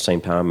Earnhardt at the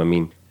same time, I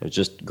mean, it's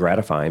just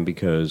gratifying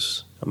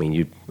because, I mean,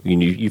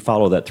 you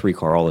follow that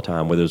 3-car all the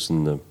time, whether it's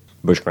in the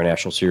Busch Grand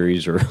National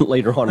Series or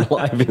later on in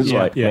life. It's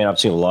man, I've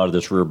seen a lot of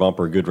this rear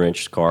bumper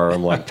Goodwrench car.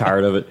 I'm like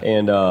tired of it.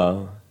 And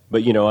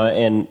but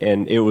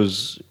and it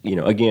was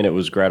again it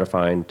was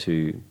gratifying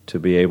to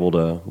be able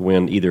to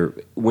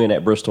win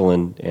at Bristol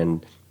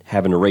and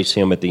having to race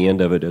him at the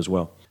end of it as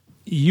well.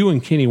 You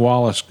and Kenny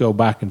Wallace go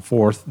back and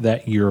forth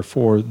that year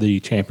for the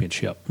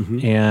championship,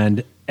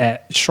 and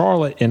at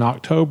Charlotte in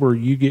October,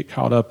 you get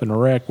caught up in a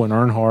wreck when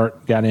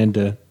Earnhardt got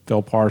into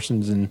Phil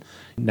Parsons, and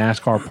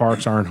NASCAR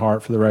parks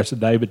Earnhardt for the rest of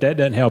the day, but that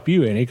doesn't help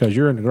you any because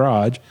you're in the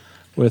garage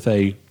with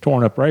a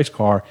torn-up race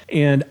car.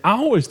 And I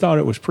always thought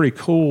it was pretty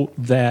cool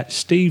that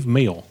Steve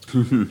Meal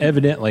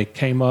evidently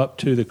came up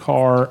to the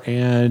car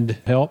and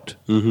helped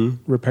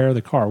repair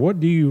the car. What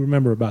do you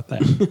remember about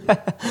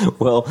that?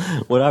 Well,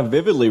 what I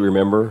vividly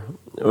remember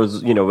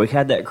was, we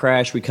had that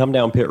crash. We come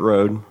down pit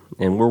road,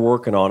 and we're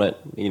working on it.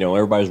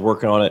 Everybody's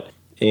working on it.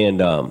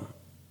 And,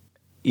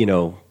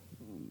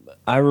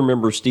 I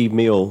remember Steve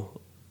Meal.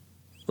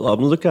 I'm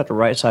looking out the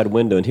right side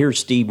window, and here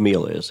Steve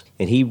Meal is.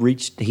 And he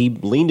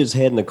leaned his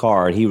head in the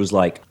car, and he was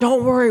like,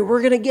 "Don't worry, we're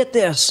going to get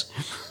this."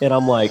 And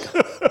I'm like,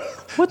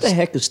 what the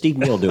heck is Steve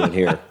Meal doing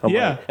here?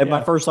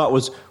 My first thought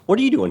was, what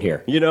are you doing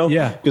here?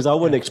 Yeah. Because I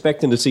wasn't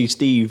expecting to see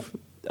Steve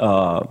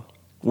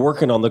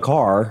working on the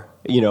car.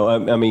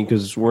 I mean,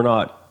 because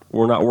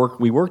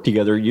we worked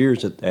together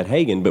years at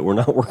Hagen, but we're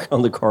not working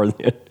on the car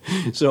then.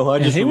 So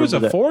he was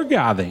a Ford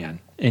guy then,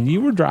 and you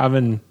were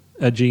driving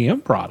a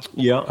GM product.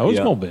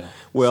 Oldsmobile.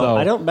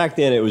 Well, back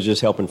then it was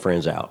just helping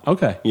friends out.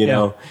 Okay.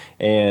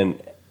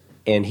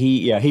 And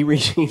he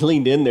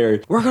leaned in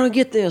there. We're going to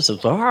get this.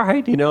 It's all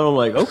right. I'm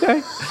like,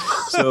 okay.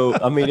 So,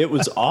 I mean, it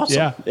was awesome.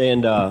 Yeah.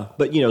 And,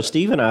 but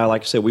Steve and I,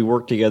 like I said, we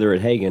worked together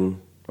at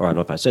Hagen, or I don't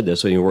know if I said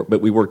this,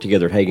 but we worked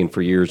together at Hagen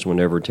for years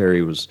whenever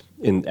Terry was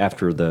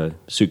after the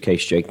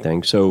Suitcase Jake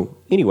thing. So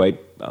anyway,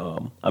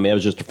 it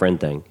was just a friend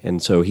thing.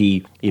 And so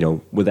he,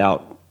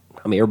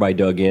 everybody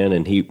dug in,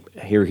 and he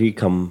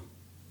come,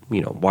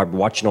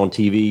 watching on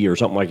TV or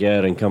something like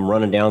that, and come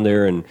running down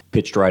there and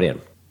pitched right in.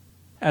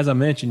 As I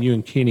mentioned, you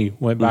and Kenny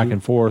went back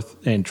and forth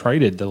and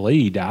traded the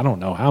lead. I don't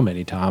know how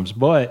many times,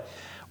 but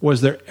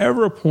was there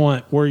ever a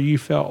point where you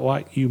felt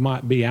like you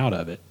might be out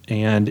of it?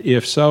 And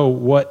if so,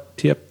 what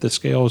tipped the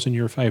scales in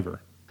your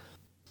favor?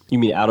 You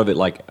mean out of it,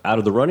 like out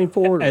of the running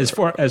for it? As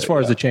far as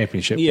the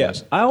championship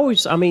goes.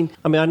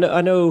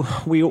 I know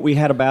we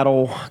had a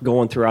battle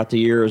going throughout the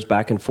years,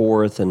 back and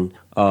forth, and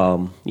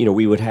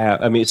we would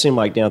have. I mean, it seemed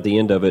like down at the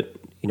end of it,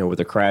 with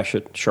a crash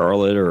at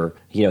Charlotte, or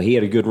he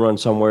had a good run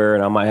somewhere,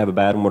 and I might have a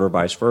bad one, or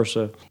vice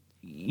versa.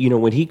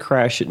 When he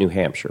crashed at New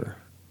Hampshire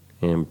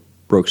and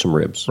broke some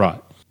ribs,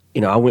 right?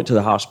 I went to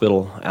the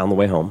hospital on the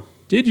way home.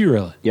 Did you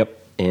really?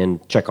 Yep,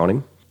 and check on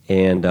him,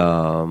 and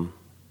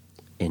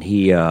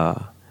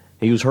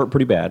he was hurt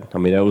pretty bad. I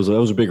mean, that was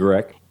a big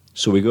wreck.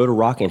 So we go to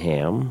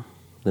Rockingham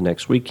the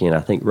next weekend.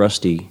 I think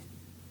Rusty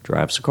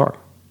drives the car.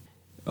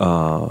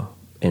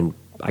 And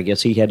I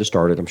guess he had to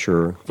start it, I'm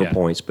sure, for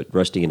points, but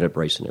Rusty ended up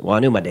racing it. Well, I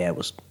knew my dad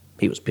was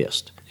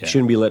pissed. Yeah.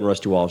 Shouldn't be letting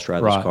Rusty Wallace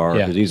drive this car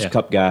because he's a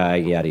Cup guy,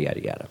 yada,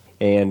 yada, yada.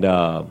 And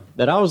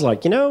that I was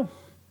like,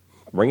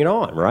 bring it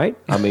on, right?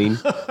 I mean,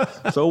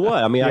 so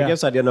what? I mean, I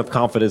guess I had enough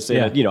confidence in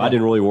it. I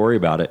didn't really worry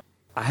about it.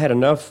 I had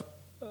enough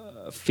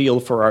feel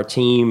for our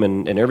team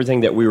and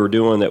everything that we were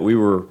doing that we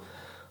were,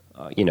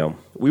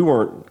 we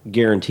weren't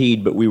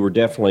guaranteed, but we were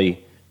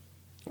definitely,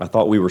 I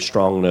thought we were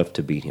strong enough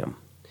to beat him.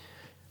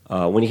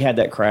 When he had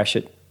that crash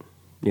at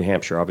New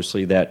Hampshire,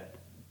 obviously that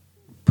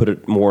put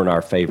it more in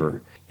our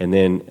favor. And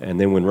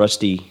then when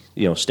Rusty,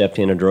 stepped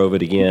in and drove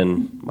it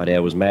again, my dad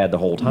was mad the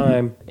whole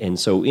time. And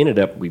so ended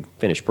up, we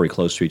finished pretty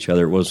close to each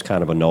other. It was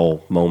kind of a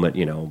null moment,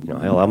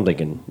 hell, I'm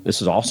thinking,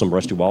 this is awesome,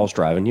 Rusty Wallace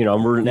driving.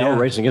 We're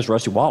racing against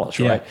Rusty Wallace,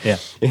 right? Yeah.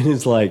 And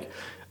it's like,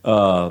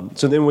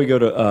 so then we go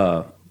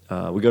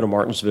to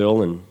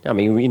Martinsville, and I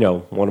mean,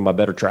 one of my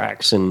better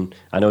tracks, and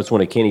I know it's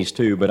one of Kenny's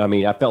too, but I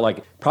mean, I felt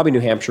like probably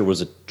New Hampshire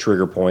was a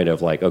trigger point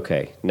of like,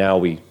 okay, now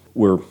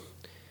we're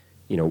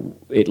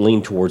it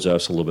leaned towards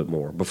us a little bit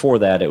more. Before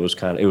that, it was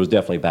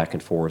definitely back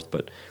and forth.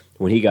 But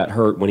when he got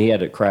hurt, when he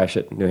had to crash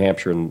at New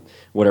Hampshire and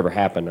whatever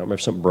happened, I remember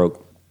something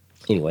broke.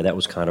 Anyway, that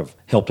was kind of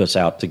helped us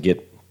out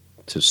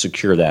to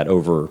secure that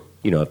over,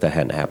 if that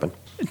hadn't happened.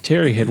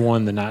 Terry had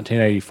won the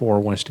 1984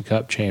 Winston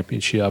Cup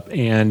Championship,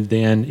 and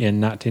then in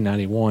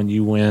 1991,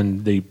 you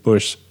win the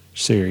Busch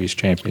Series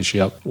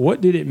Championship. What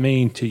did it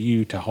mean to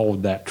you to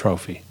hold that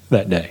trophy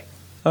that day?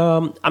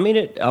 I mean,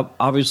 it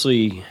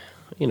obviously,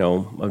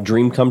 a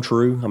dream come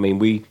true. I mean,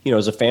 we,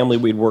 as a family,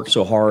 we'd worked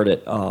so hard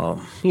at,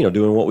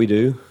 doing what we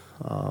do.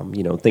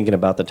 Thinking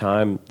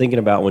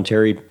about when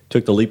Terry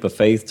took the leap of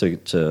faith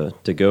to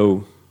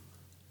go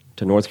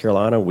to North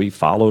Carolina, we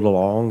followed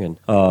along and,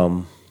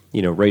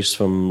 raced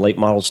from late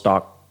model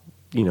stock,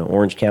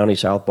 Orange County,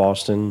 South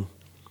Boston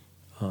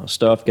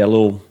stuff. Got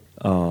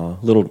a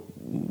little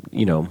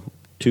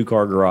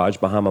 2-car garage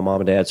behind my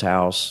mom and dad's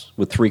house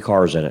with 3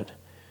 cars in it.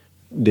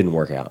 Didn't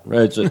work out.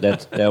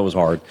 That was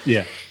hard.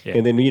 Yeah.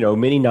 And then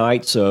many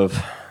nights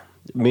of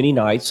leave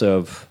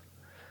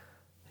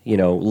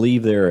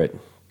there at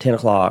 10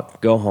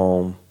 o'clock, go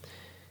home.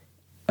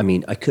 I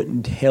mean, I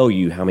couldn't tell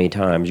you how many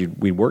times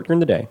we'd work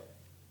during the day,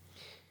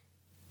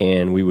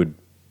 and we would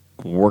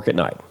work at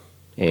night,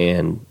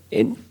 and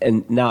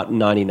not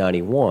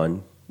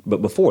 90-91,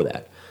 but before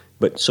that.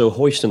 But so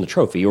hoisting the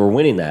trophy or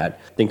winning that,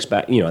 I think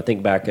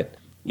back at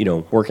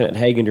working at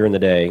Hagen during the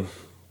day.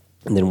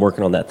 And then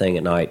working on that thing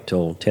at night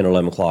till 10 or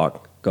 11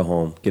 o'clock, go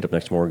home, get up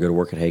next morning, go to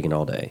work at Hagen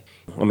all day.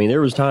 I mean,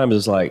 there was times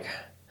it's like,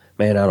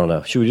 man, I don't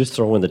know. Should we just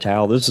throw in the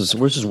towel? This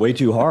is way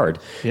too hard.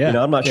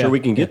 Yeah. I'm not sure we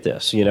can get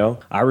this,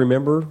 I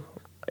remember,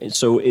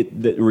 so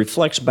it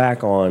reflects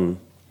back on,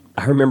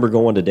 I remember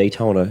going to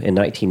Daytona in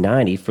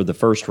 1990 for the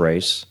first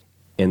race,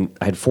 and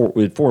we had 4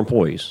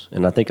 employees,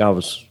 and I think I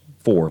was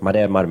 4. My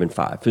dad might have been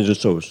 5.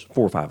 It was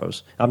 4 or 5 of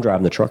us. I'm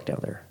driving the truck down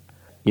there.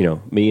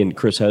 Me and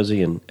Chris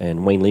Huzzy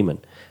and Wayne Lehman.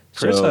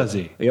 Chris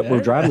Huzzy. Yep,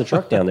 we're driving the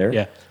truck down there.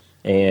 Yeah.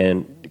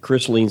 And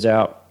Chris leans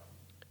out,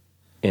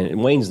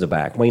 and Wayne's in the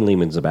back. Wayne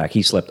Lehman's in the back.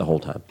 He slept the whole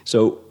time.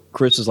 So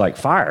Chris is like,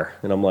 fire.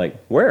 And I'm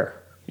like, where?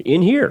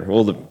 In here.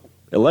 Well, the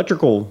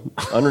electrical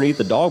underneath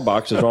the dog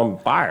box is on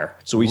fire.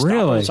 So we stop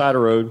on the side of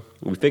the road.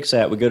 We fix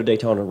that. We go to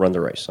Daytona and run the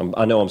race.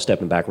 I know I'm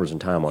stepping backwards in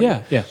time on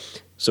you. Yeah.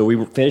 So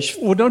we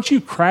finished. Well, don't you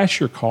crash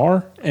your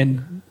car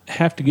and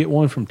have to get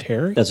one from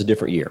Terry? That's a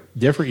different year.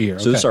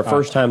 So this is our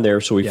first time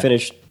there. So we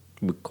finished,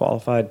 we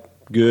qualified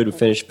good. We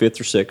finished 5th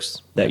or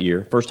 6th that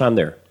year. First time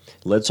there.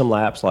 Led some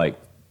laps like,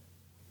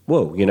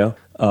 whoa,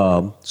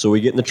 So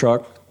we get in the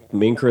truck.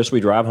 Me and Chris,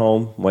 we drive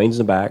home. Wayne's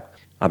in the back.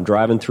 I'm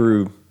driving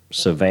through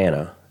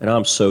Savannah, and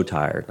I'm so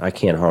tired. I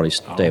can't hardly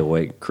stay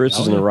awake. Chris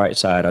is on the right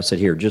side. I said,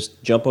 here,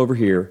 just jump over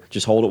here.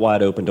 Just hold it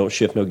wide open. Don't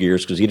shift no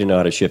gears, because he didn't know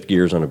how to shift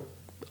gears on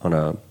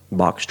a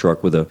box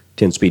truck with a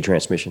 10-speed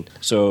transmission.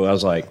 So I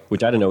was like,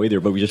 which I didn't know either,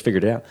 but we just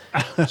figured it out.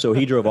 So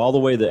he drove all the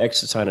way to the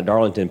exit sign at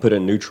Darlington, put it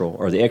in neutral,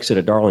 or the exit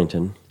at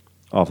Darlington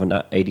off of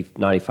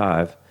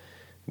 95,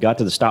 got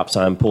to the stop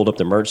sign, pulled up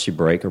the emergency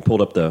brake, or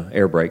pulled up the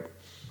air brake.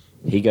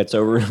 He gets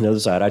over on the other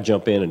side. I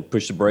jump in and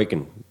push the brake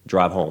and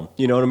drive home.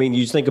 You know what I mean?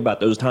 You just think about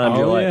those times.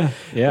 You're like,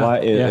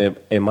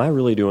 am I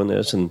really doing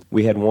this? And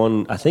we had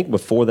one, I think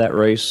before that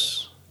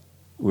race,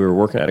 we were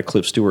working at a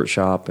Cliff Stewart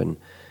shop, and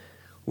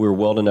we were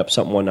welding up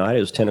something one night. It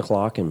was 10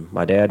 o'clock, and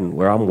my dad, and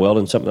where I'm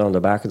welding something on the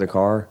back of the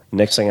car.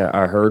 Next thing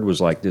I heard was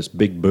like this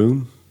big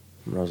boom.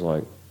 And I was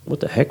like, what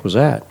the heck was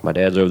that? My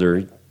dad's over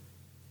there.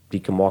 He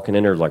come walking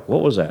in there like,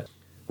 what was that?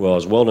 Well, I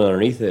was welding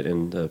underneath it,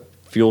 and the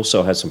fuel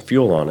cell had some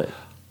fuel on it.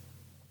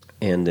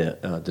 And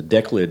the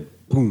deck lid,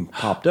 boom,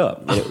 popped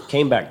up. And it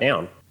came back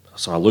down.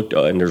 So I looked,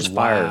 and there's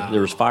fire.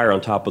 There was fire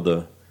on top of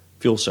the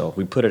fuel cell.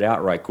 We put it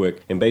out right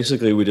quick. And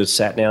basically we just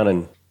sat down,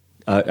 and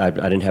I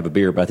didn't have a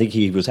beer, but I think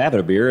he was having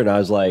a beer. And I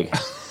was like,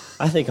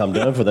 I think I'm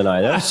done for the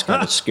night. That's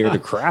kind of scared the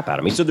crap out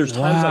of me. So there's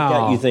times like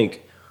that you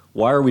think,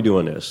 why are we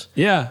doing this?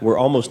 Yeah. We're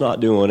almost not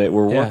doing it.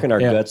 We're working our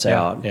guts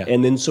out. Yeah.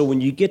 And then so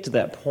when you get to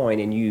that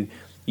point and you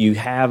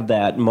have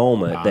that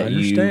moment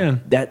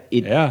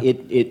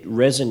it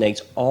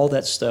resonates, all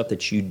that stuff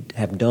that you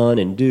have done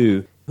and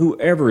do,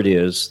 whoever it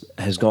is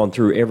has gone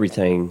through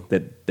everything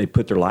that they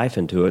put their life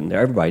into it, and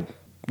everybody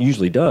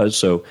usually does.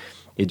 So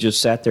it just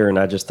sat there, and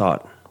I just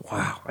thought,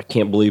 wow, I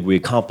can't believe we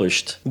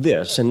accomplished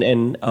this.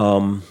 And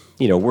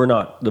we're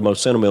not the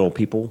most sentimental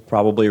people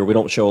probably, or we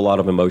don't show a lot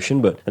of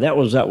emotion, but that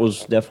was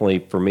definitely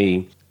for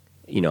me.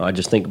 I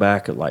just think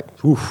back at like,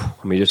 whew,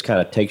 it just kind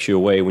of takes you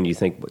away when you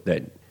think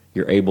that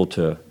you're able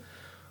to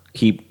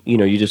keep,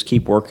 you just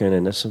keep working.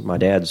 And this is my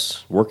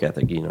dad's work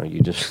ethic.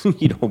 You just,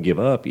 you don't give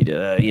up. You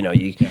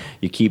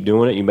keep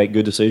doing it. You make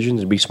good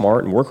decisions and be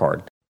smart and work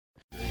hard.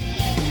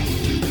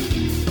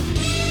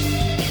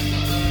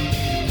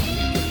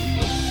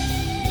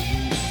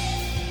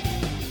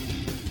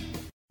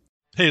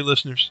 Hey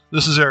listeners,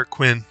 this is Eric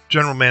Quinn,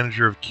 General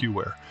Manager of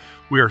QWare.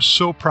 We are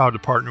so proud to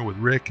partner with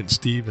Rick and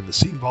Steve and the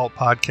Scene Vault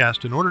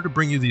podcast in order to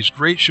bring you these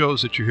great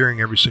shows that you're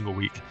hearing every single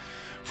week.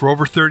 For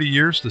over 30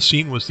 years, The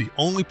Scene was the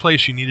only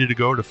place you needed to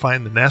go to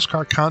find the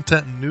NASCAR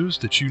content and news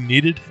that you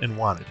needed and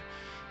wanted.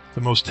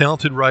 The most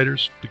talented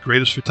writers, the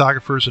greatest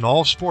photographers in all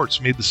of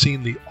sports made The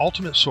Scene the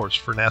ultimate source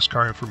for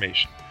NASCAR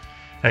information.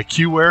 At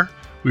QWare,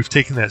 we've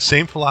taken that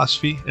same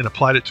philosophy and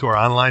applied it to our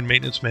online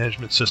maintenance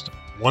management system.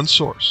 One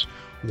source,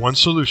 one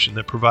solution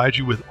that provides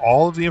you with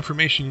all of the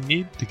information you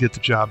need to get the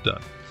job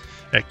done.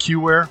 At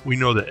QWare, we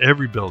know that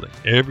every building,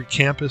 every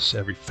campus,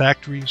 every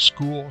factory,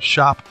 school,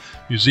 shop,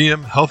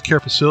 museum,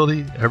 healthcare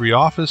facility, every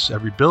office,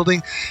 every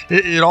building,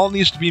 it all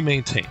needs to be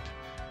maintained.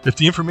 If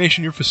the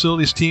information your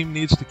facilities team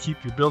needs to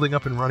keep your building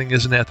up and running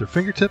isn't at their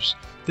fingertips,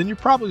 then you're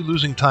probably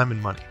losing time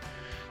and money.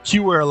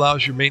 QWare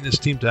allows your maintenance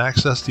team to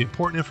access the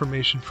important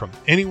information from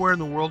anywhere in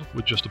the world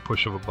with just a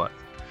push of a button.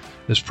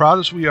 As proud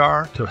as we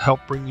are to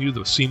help bring you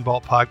the Scene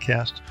Vault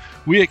podcast,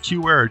 we at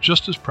QWare are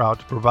just as proud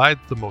to provide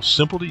the most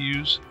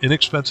simple-to-use,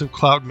 inexpensive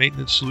cloud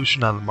maintenance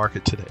solution on the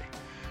market today.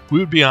 We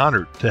would be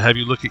honored to have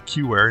you look at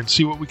QWare and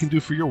see what we can do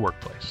for your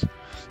workplace.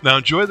 Now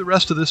enjoy the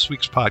rest of this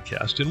week's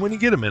podcast, and when you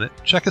get a minute,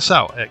 check us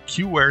out at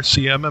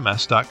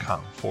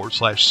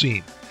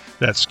qwarecmms.com/scene.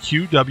 That's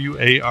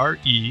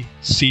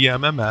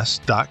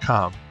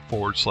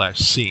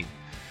QWARECMMS.com/scene.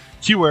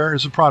 QWare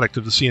is a product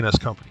of the CNS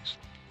companies.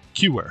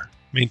 QWare.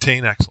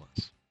 Maintain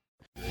excellence.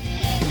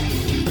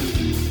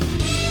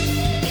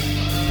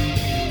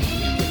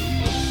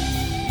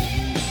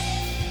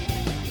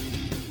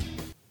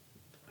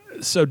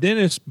 So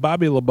Dennis,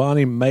 Bobby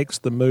Labonte makes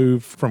the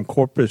move from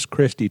Corpus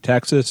Christi,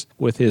 Texas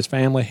with his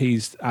family.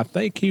 I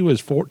think he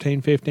was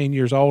 14, 15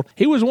 years old.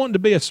 He was wanting to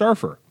be a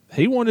surfer.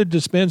 He wanted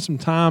to spend some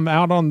time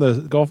out on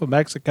the Gulf of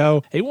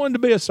Mexico. He wanted to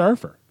be a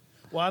surfer.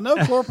 Well, I know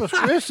Corpus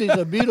Christi is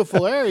a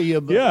beautiful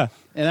area, but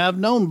and I've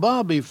known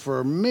Bobby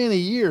for many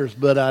years,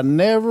 but I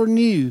never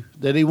knew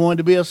that he wanted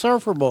to be a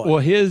surfer boy. Well,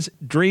 his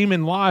dream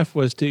in life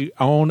was to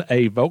own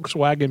a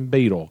Volkswagen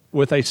Beetle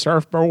with a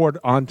surfboard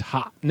on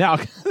top. Now,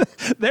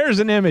 there's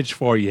an image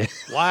for you.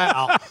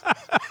 Wow.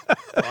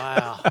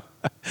 Wow.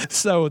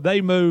 So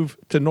they move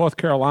to North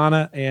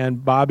Carolina,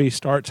 and Bobby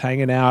starts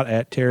hanging out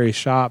at Terry's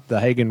shop, the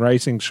Hagen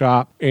Racing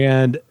shop,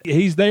 and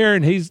he's there,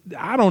 and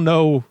I don't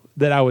know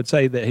that I would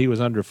say that he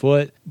was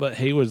underfoot, but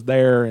he was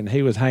there and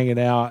he was hanging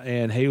out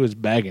and he was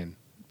begging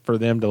for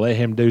them to let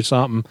him do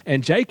something.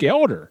 And Jake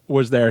Elder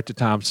was there at the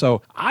time.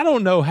 So I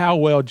don't know how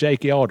well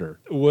Jake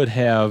Elder would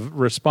have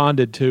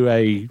responded to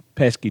a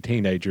pesky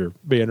teenager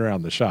being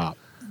around the shop.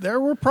 There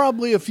were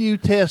probably a few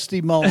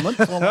testy moments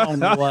along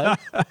the way.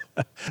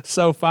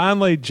 So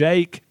finally,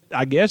 Jake,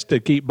 I guess to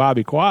keep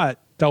Bobby quiet,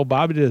 told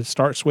Bobby to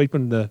start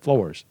sweeping the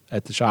floors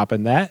at the shop.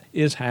 And that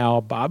is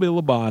how Bobby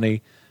Labonte,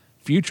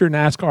 future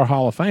NASCAR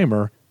Hall of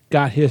Famer,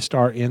 got his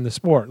start in the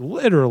sport,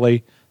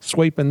 literally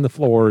sweeping the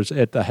floors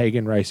at the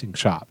Hagen Racing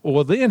shop.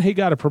 Well, then he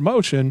got a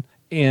promotion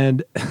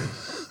and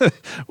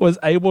was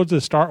able to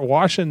start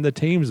washing the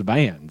team's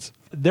vans.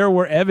 There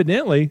were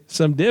evidently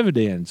some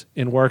dividends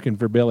in working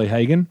for Billy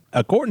Hagen.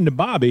 According to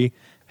Bobby,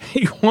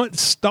 he once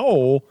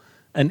stole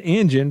an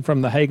engine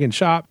from the Hagen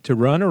shop to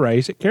run a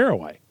race at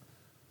Caraway.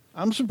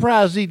 I'm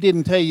surprised he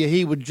didn't tell you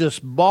he was just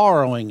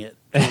borrowing it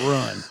to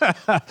run.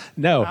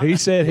 No, he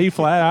said he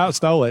flat out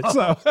stole it.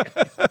 So,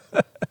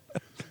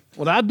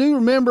 well, I do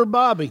remember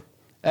Bobby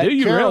at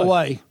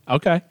Caraway. Really?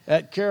 Okay.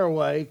 At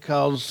Caraway,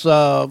 because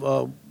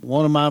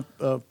one of my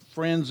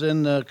friends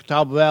in the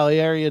Catawba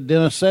Valley area,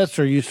 Dennis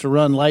Setzer, used to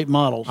run late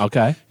models.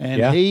 Okay.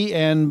 And he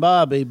and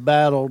Bobby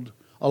battled,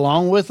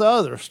 along with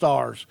other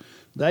stars,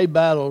 they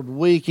battled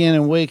week in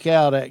and week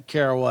out at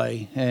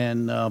Caraway,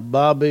 and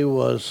Bobby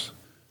was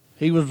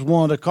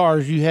one of the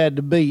cars you had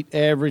to beat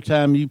every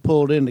time you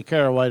pulled into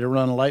Caraway to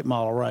run a late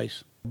model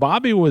race.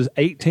 Bobby was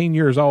 18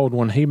 years old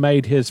when he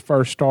made his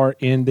first start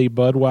in the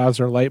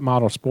Budweiser Late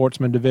Model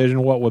Sportsman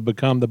division, what would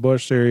become the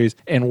Busch Series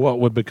and what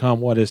would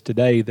become what is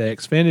today the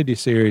Xfinity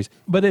Series.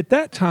 But at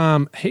that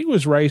time, he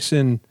was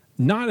racing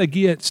not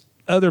against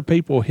other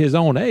people his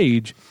own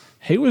age.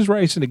 He was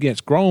racing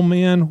against grown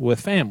men with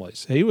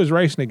families. He was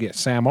racing against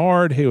Sam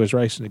Ard. He was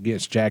racing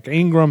against Jack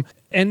Ingram.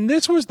 And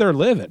this was their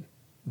living.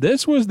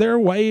 This was their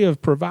way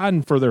of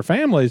providing for their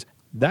families.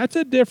 That's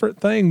a different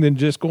thing than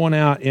just going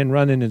out and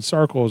running in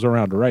circles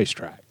around a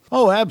racetrack.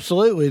 Oh,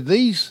 absolutely.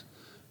 These,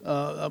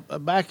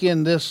 back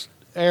in this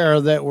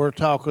era that we're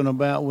talking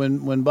about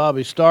when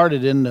Bobby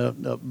started in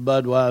the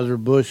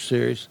Budweiser Busch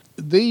Series,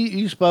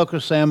 you spoke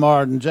of Sam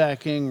Ard and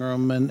Jack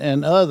Ingram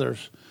and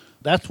others.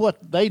 That's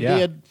what they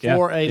did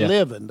for a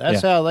living.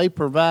 That's how they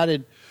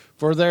provided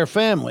for their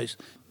families.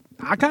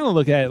 I kind of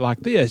look at it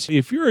like this.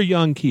 If you're a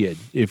young kid,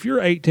 if you're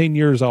 18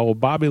 years old,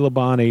 Bobby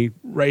Labonte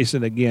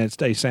racing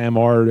against a Sam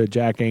Ard, a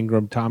Jack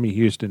Ingram, Tommy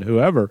Houston,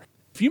 whoever,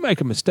 if you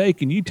make a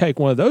mistake and you take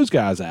one of those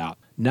guys out,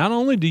 not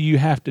only do you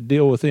have to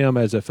deal with them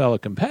as a fellow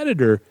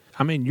competitor,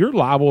 I mean, you're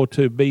liable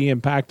to be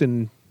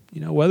impacting,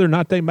 whether or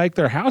not they make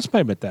their house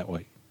payment that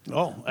week.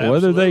 Oh, absolutely.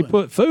 Whether they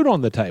put food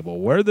on the table,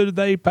 whether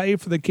they pay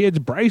for the kids'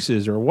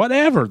 braces or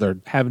whatever they're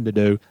having to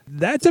do,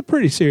 that's a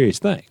pretty serious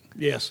thing.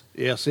 Yes,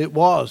 it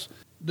was.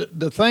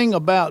 The thing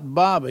about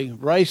Bobby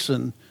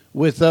racing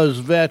with those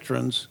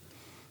veterans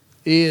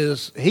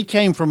is he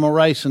came from a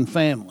racing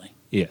family.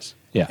 Yes,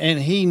 yeah. And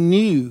he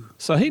knew.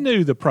 So he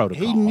knew the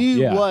protocol. He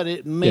knew what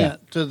it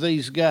meant to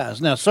these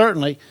guys. Now,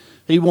 certainly,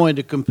 he wanted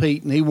to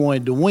compete and he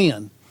wanted to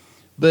win,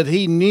 but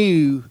he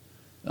knew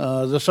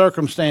the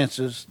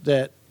circumstances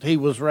that he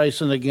was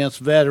racing against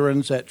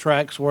veterans at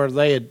tracks where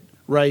they had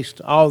raced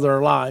all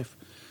their life.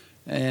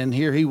 And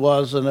here he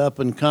was, an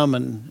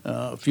up-and-coming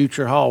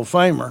future Hall of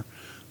Famer.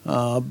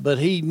 But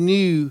he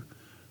knew,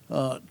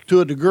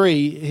 to a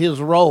degree, his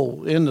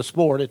role in the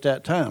sport at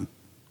that time.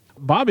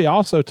 Bobby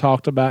also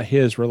talked about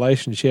his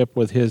relationship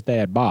with his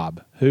dad,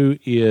 Bob, who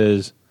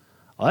is,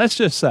 let's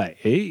just say,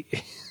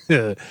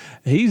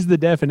 he's the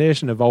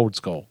definition of old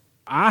school.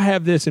 I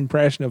have this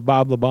impression of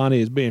Bob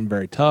Labonte as being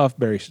very tough,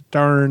 very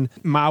stern,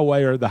 my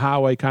way or the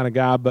highway kind of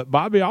guy. But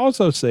Bobby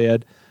also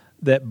said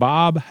that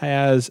Bob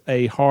has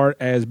a heart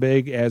as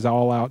big as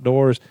all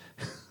outdoors.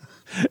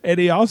 And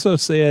he also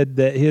said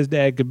that his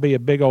dad could be a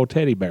big old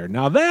teddy bear.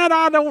 Now, that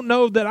I don't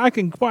know that I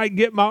can quite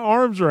get my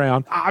arms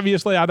around.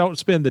 Obviously, I don't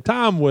spend the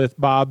time with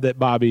Bob that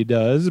Bobby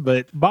does,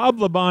 but Bob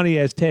Labonte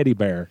as teddy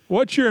bear.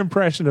 What's your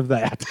impression of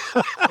that?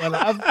 Well,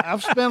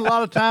 I've spent a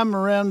lot of time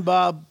around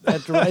Bob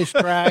at the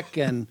racetrack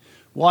and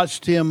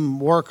watched him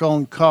work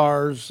on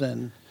cars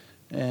and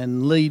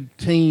lead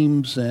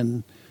teams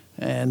and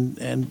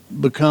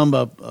become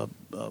a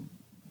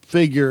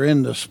figure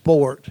in the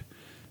sport.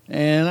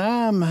 And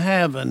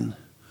I'm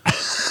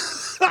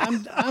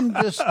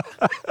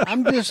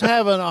just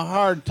having a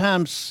hard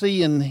time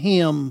seeing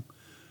him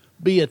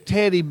be a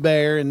teddy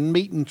bear and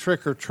meeting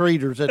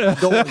trick-or-treaters at the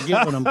door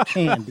giving them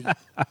candy.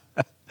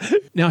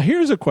 Now,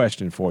 here's a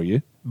question for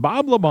you.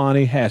 Bob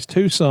Labonte has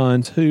two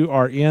sons who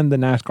are in the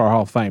NASCAR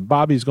Hall of Fame.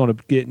 Bobby's going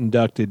to get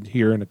inducted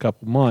here in a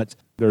couple months.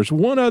 There's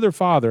one other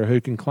father who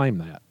can claim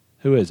that.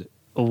 Who is it?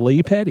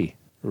 Lee Petty.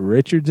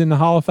 Richard's in the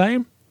Hall of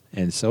Fame,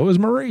 and so is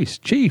Maurice,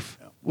 Chief.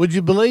 Would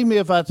you believe me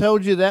if I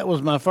told you that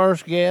was my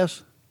first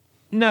guess?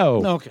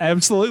 No, okay.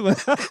 Absolutely.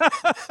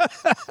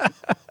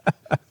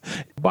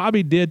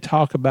 Bobby did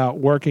talk about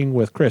working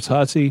with Chris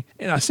Hussey,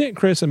 and I sent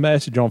Chris a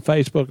message on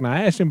Facebook, and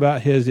I asked him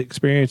about his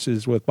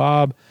experiences with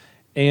Bob.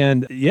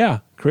 And,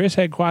 Chris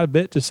had quite a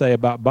bit to say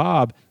about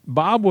Bob.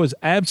 Bob was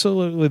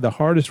absolutely the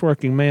hardest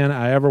working man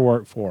I ever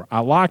worked for.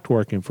 I liked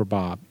working for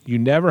Bob. You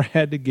never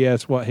had to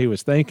guess what he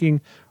was thinking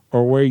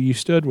or where you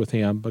stood with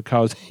him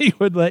because he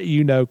would let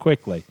you know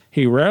quickly.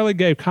 He rarely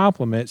gave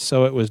compliments,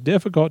 so it was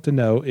difficult to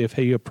know if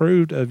he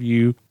approved of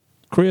you.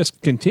 Chris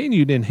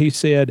continued, and he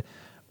said,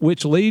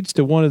 which leads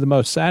to one of the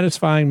most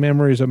satisfying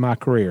memories of my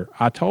career.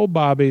 I told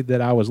Bobby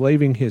that I was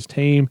leaving his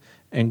team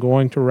and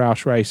going to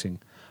Roush Racing.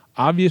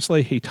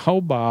 Obviously, he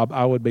told Bob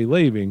I would be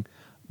leaving.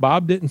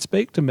 Bob didn't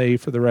speak to me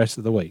for the rest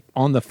of the week.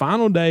 On the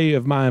final day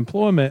of my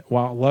employment,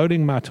 while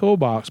loading my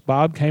toolbox,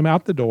 Bob came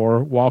out the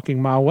door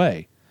walking my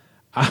way.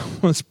 I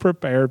was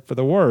prepared for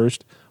the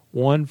worst,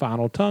 one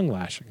final tongue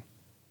lashing.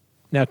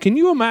 Now, can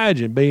you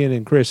imagine being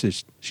in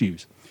Chris's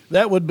shoes?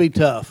 That would be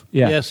tough.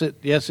 Yeah.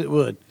 Yes, it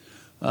would.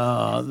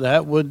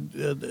 That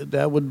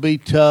would be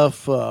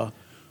tough.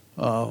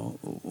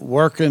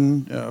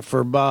 Working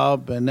for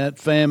Bob and that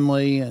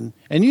family, and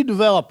you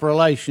develop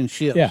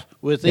relationships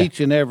with each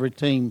and every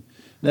team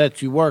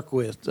that you work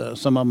with.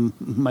 Some of them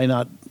may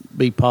not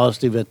be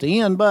positive at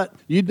the end, but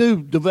you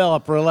do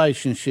develop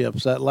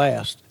relationships that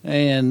last.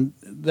 And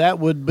it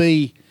would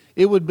be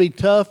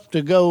tough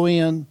to go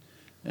in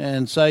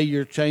and say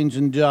you're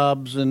changing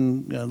jobs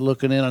and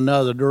looking in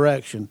another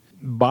direction.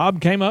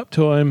 Bob came up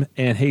to him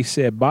and he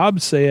said,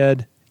 Bob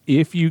said,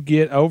 if you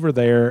get over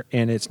there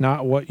and it's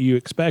not what you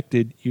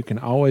expected, you can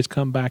always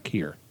come back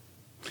here.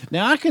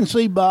 Now, I can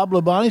see Bob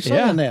Labonte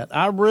saying that.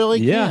 I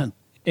really can.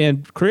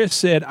 And Chris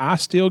said, I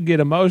still get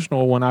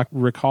emotional when I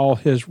recall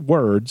his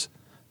words.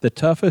 The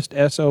toughest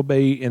SOB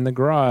in the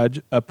garage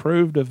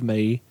approved of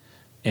me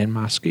and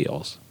my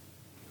skills.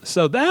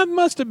 So that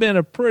must have been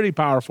a pretty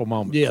powerful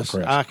moment for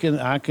Chris.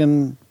 I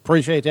can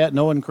appreciate that,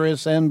 knowing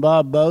Chris and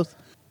Bob both.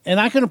 And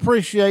I can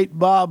appreciate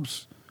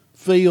Bob's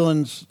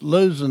feelings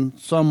losing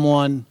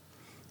someone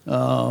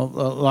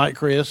like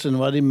Chris and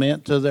what he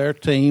meant to their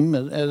team,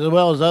 as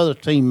well as other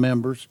team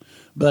members.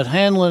 But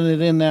handling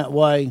it in that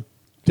way,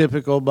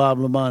 typical Bob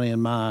Labonte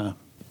in my eye.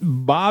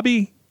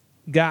 Bobby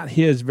got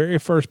his very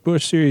first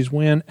Busch Series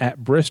win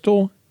at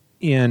Bristol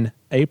in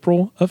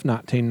April of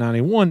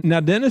 1991. Now,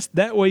 Dennis,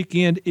 that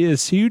weekend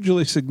is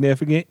hugely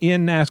significant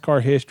in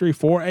NASCAR history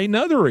for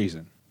another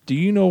reason. Do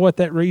you know what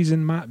that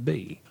reason might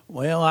be?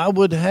 Well, I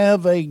would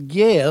have a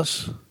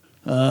guess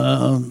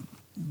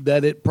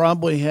that it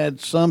probably had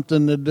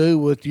something to do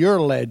with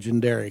your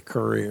legendary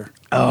career.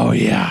 Oh,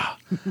 yeah.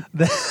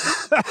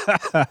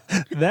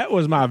 That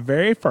was my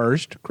very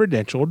first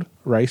credentialed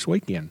race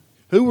weekend.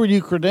 Who were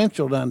you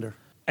credentialed under?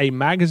 A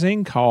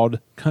magazine called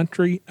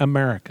Country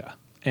America,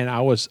 and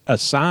I was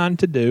assigned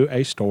to do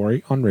a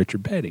story on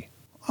Richard Petty.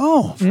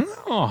 Oh,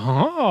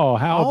 how about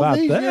that? All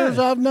these years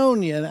I've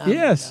known you.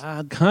 Yes,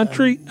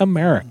 Country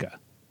America.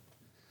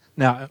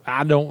 Now,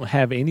 I don't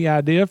have any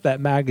idea if that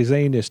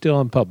magazine is still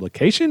in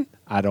publication.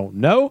 I don't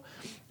know,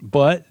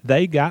 but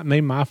they got me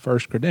my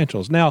first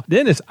credentials. Now,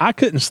 Dennis, I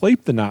couldn't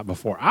sleep the night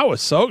before. I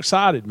was so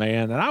excited,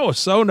 man, and I was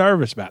so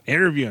nervous about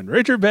interviewing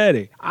Richard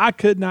Petty. I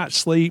could not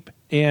sleep.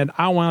 And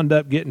I wound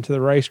up getting to the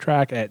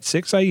racetrack at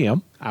 6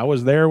 a.m. I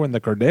was there when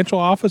the credential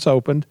office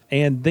opened.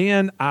 And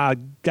then I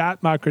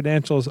got my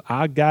credentials.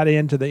 I got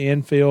into the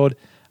infield.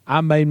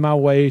 I made my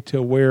way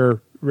to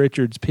where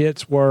Richard's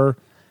pits were.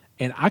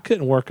 And I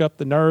couldn't work up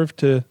the nerve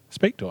to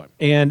speak to him.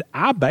 And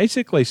I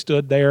basically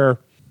stood there.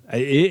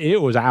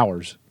 It was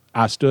hours.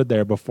 I stood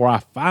there before I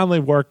finally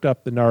worked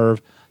up the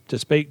nerve to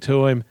speak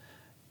to him.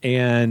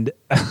 And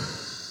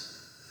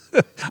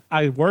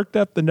I worked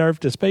up the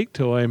nerve to speak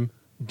to him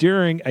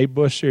during a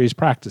Busch Series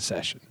practice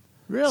session.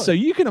 Really? So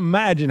you can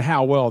imagine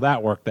how well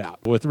that worked out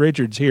with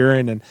Richard's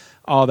hearing and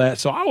all that.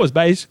 So I was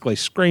basically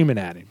screaming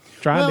at him,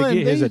 trying to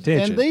get his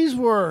attention. And these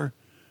were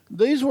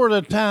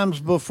the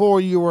times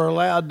before you were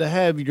allowed to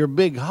have your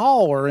big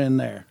hauler in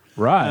there.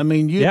 Right. I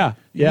mean,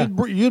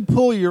 you'd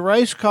pull your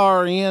race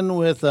car in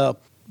with a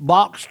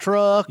box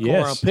truck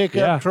or a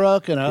pickup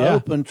truck and an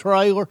open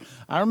trailer.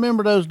 I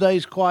remember those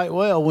days quite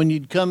well when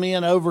you'd come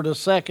in over the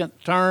second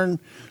turn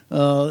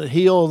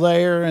hill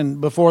there,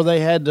 and before they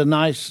had the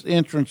nice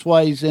entrance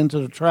ways into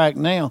the track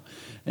now.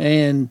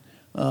 And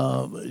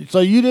so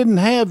you didn't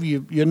have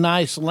your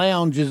nice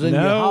lounges and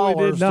your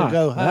haulers to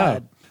go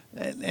hide.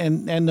 No.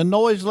 And the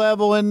noise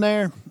level in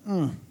there,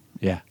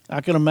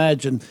 I can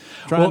imagine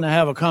trying to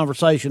have a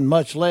conversation,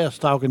 much less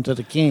talking to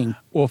the king.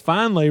 Well,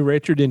 finally,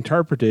 Richard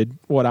interpreted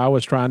what I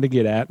was trying to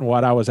get at and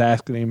what I was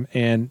asking him,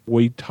 and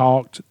we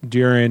talked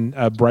during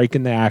a break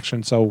in the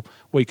action so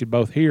we could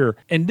both hear.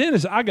 And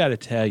Dennis, I got to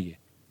tell you,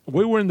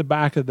 we were in the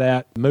back of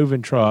that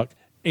moving truck,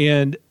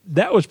 and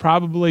that was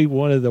probably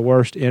one of the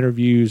worst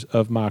interviews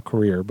of my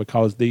career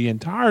because the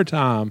entire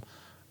time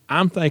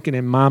I'm thinking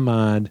in my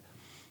mind,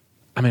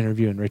 I'm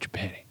interviewing Richard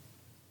Petty.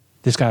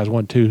 This guy's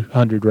won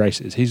 200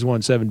 races. He's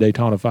won 7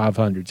 Daytona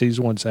 500s. He's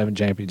won 7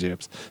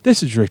 championships.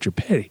 This is Richard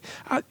Petty.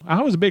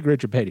 I was a big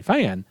Richard Petty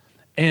fan,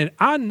 and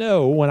I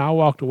know when I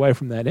walked away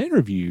from that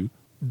interview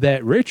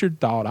that Richard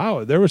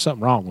thought there was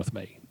something wrong with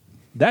me.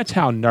 That's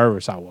how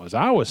nervous I was.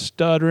 I was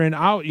stuttering.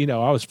 I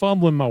was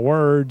fumbling my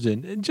words,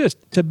 and just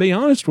to be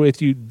honest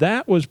with you,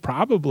 that was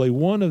probably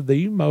one of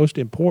the most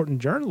important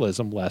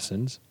journalism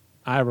lessons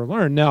I ever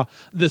learned. Now,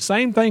 the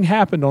same thing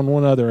happened on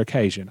one other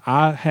occasion.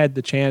 I had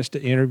the chance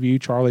to interview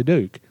Charlie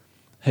Duke,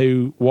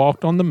 who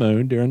walked on the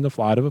moon during the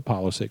flight of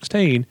Apollo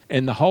 16,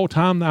 and the whole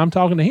time that I'm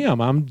talking to him,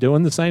 I'm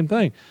doing the same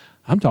thing.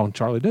 I'm talking to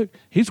Charlie Duke.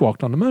 He's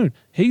walked on the moon.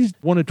 He's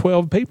one of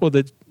 12 people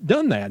that's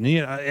done that,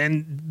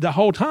 and the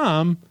whole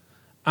time,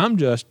 I'm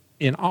just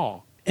in awe.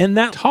 And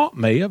that taught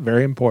me a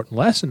very important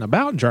lesson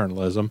about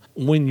journalism.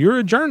 When you're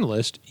a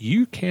journalist,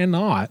 you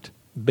cannot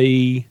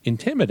be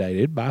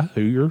intimidated by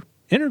who you're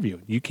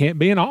interviewing. You can't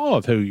be in awe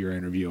of who you're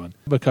interviewing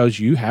because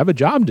you have a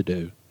job to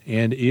do.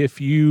 And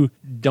if you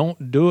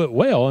don't do it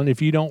well, and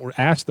if you don't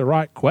ask the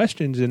right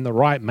questions in the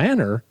right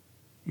manner,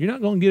 you're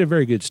not going to get a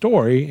very good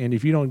story. And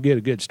if you don't get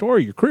a good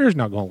story, your career's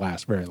not going to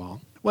last very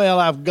long. Well,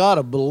 I've got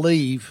to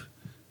believe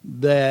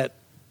that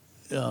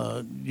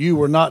you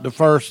were not the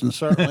first and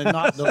certainly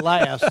not the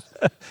last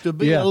to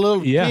be a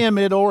little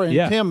timid or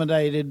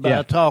intimidated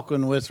by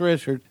talking with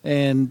Richard.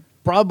 And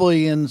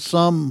probably in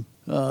some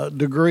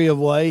degree of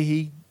way,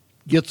 he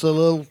gets a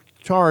little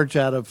charge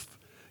out of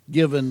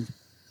giving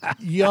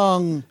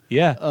young,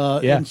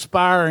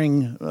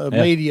 inspiring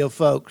media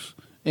folks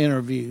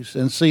interviews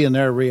and seeing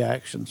their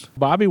reactions.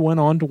 Bobby went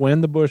on to win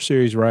the Busch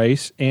Series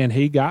race, and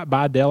he got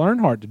by Dale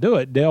Earnhardt to do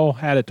it. Dale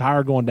had a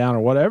tire going down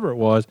or whatever it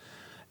was,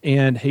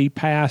 and he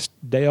passed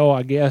Dale,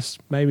 I guess,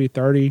 maybe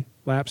 30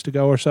 laps to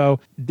go or so.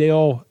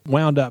 Dale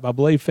wound up, I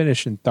believe,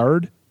 finishing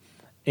third,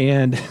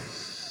 and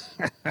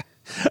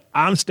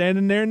I'm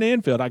standing there in the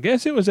infield. I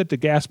guess it was at the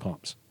gas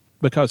pumps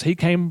because he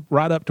came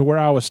right up to where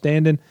I was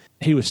standing.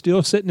 He was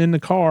still sitting in the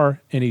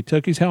car, and he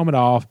took his helmet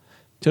off,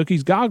 took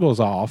his goggles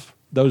off,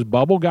 those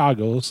bubble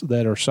goggles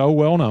that are so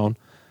well known,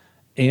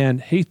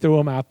 and he threw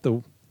them out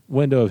the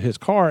window of his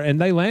car, and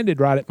they landed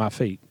right at my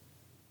feet.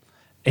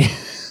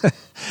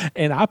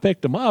 And I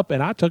picked them up,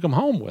 and I took them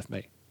home with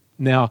me.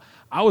 Now,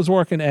 I was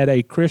working at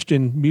a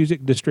Christian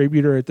music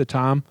distributor at the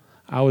time.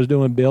 I was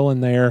doing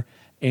billing there,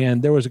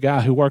 and there was a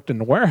guy who worked in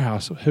the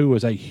warehouse who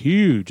was a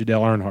huge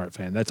Dale Earnhardt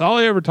fan. That's all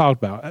he ever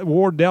talked about. I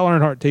wore Dale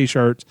Earnhardt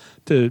T-shirts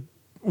to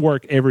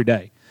work every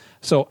day.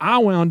 So I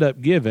wound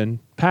up giving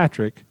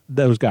Patrick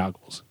those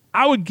goggles.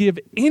 I would give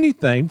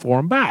anything for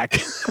them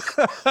back,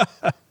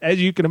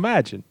 as you can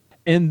imagine.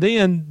 And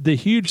then the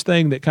huge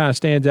thing that kind of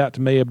stands out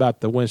to me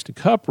about the Winston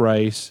Cup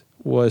race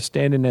was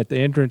standing at the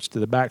entrance to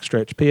the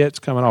backstretch pits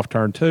coming off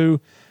turn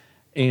 2,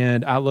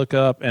 and I look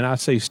up and I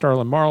see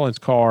Sterling Marlin's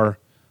car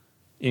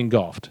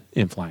engulfed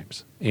in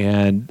flames.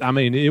 And, I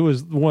mean, it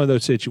was one of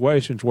those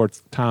situations where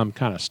time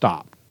kind of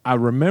stopped. I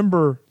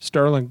remember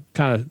Sterling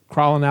kind of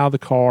crawling out of the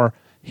car.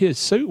 His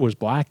suit was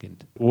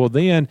blackened. Well,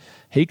 then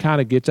he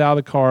kind of gets out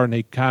of the car and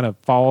he kind of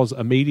falls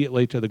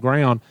immediately to the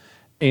ground.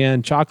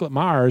 And Chocolate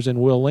Myers and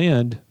Will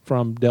Lind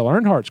from Dale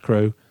Earnhardt's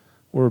crew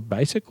were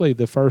basically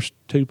the first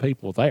two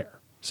people there.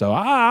 So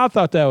I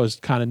thought that was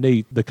kind of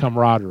neat, the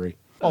camaraderie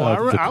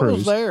of the crews. I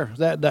was there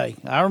that day.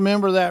 I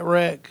remember that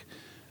wreck.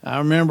 I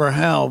remember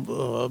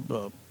how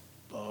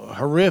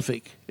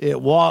horrific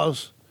it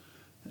was,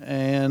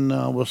 and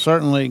was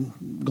certainly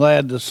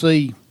glad to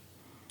see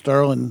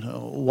Sterling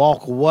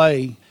walk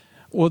away.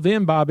 Well,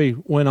 then Bobby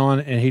went on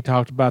and he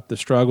talked about the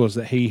struggles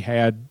that he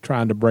had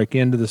trying to break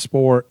into the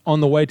sport.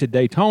 On the way to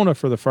Daytona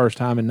for the first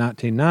time in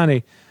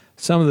 1990,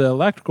 some of the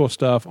electrical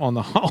stuff on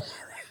the hauler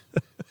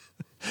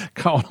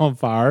caught on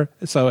fire.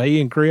 So he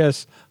and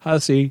Chris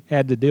Hussey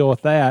had to deal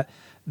with that.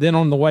 Then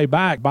on the way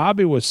back,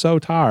 Bobby was so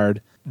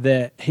tired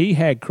that he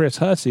had Chris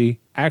Hussey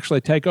actually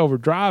take over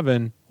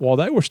driving while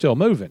they were still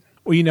moving.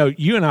 Well, you know,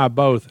 you and I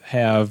both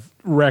have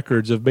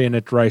records of being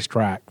at the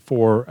racetrack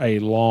for a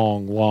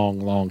long, long,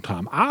 long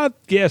time. I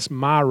guess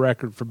my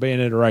record for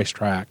being at a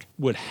racetrack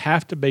would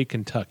have to be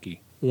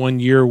Kentucky. One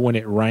year when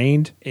it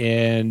rained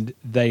and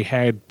they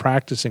had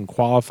practice and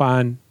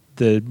qualifying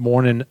the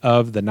morning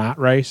of the night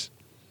race.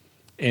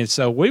 And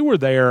so we were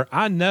there.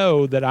 I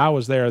know that I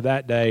was there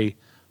that day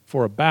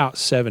for about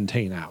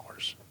 17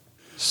 hours.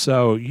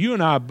 So you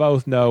and I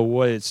both know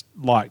what it's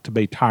like to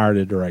be tired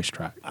at the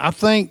racetrack. I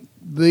think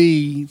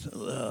the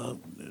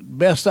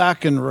best I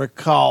can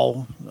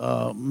recall,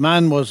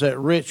 mine was at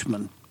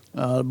Richmond.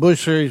 The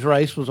Busch Series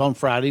race was on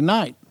Friday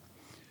night.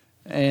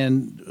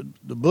 And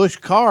the Busch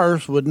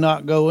cars would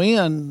not go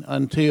in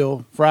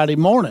until Friday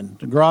morning.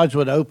 The garage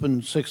would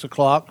open 6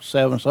 o'clock,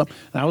 7 something.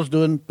 And I was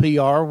doing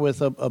PR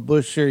with a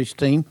Busch Series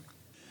team.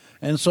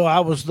 And so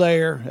I was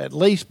there at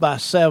least by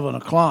 7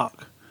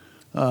 o'clock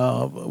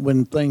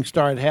when things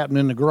started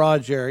happening in the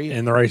garage area.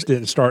 And the race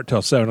didn't start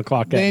till 7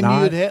 o'clock at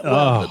night?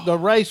 The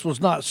race was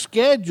not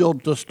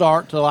scheduled to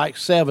start till like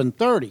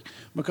 7:30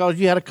 because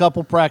you had a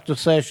couple practice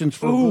sessions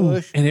for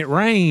Busch. And it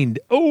rained.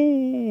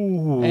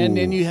 Ooh. And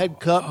then you had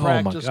cup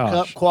practice,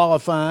 cup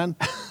qualifying,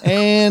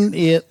 and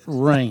it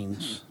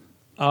rains.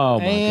 Oh,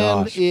 my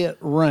gosh. And it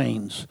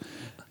rains.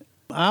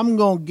 I'm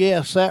going to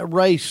guess that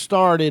race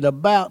started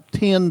about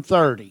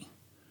 10:30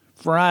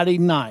 Friday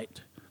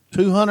night,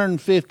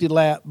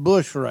 250-lap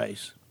Busch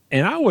race.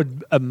 And I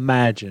would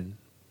imagine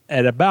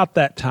at about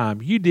that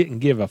time, you didn't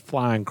give a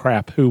flying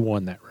crap who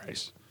won that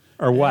race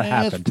or what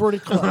happened. That's pretty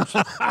close.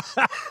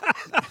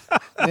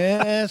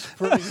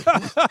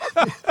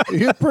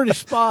 You're pretty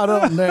spot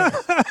on there.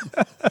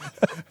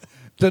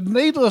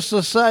 Needless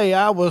to say,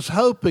 I was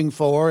hoping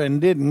for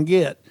and didn't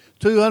get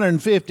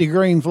 250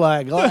 green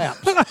flag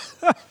laps.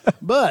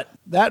 But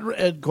that,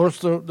 of course,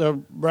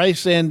 the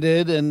race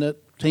ended and the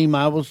team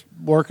I was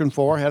working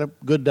for had a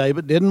good day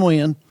but didn't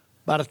win.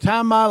 By the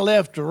time I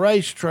left the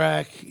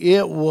racetrack,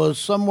 it was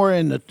somewhere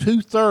in the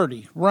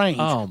 230 range.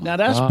 Oh, now,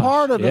 that's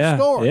part of the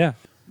story. Yeah.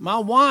 My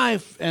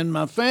wife and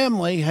my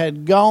family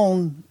had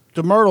gone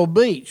to Myrtle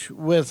Beach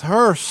with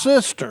her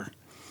sister.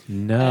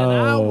 No.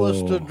 And I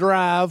was to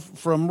drive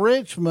from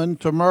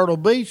Richmond to Myrtle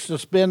Beach to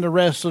spend the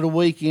rest of the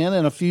weekend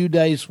and a few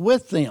days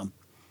with them.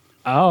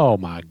 Oh,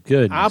 my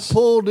goodness. I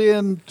pulled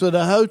into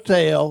the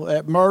hotel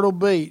at Myrtle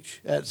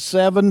Beach at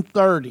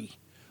 7:30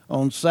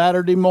 on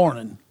Saturday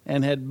morning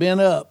and had been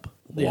up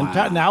the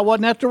entire. Now, I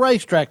wasn't at the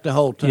racetrack the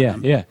whole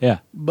time. Yeah.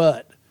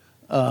 But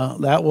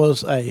that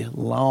was a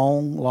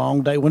long,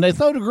 long day. When they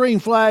throw the green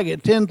flag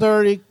at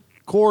 10:30,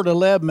 quarter to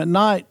 11 at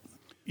night,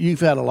 you've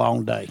had a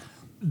long day.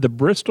 The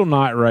Bristol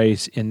night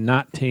race in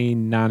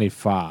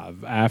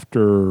 1995,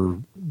 after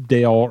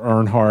Dale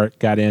Earnhardt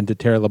got into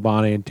Terry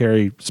Labonte and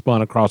Terry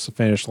spun across the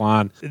finish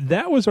line,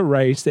 that was a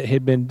race that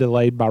had been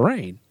delayed by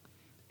rain.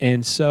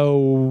 And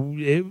so,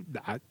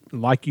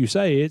 like you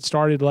say, it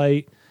started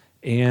late,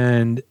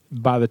 And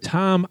by the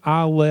time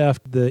I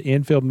left the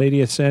Infield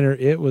Media Center,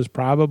 it was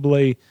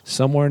probably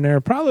somewhere in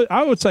there.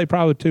 I would say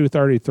probably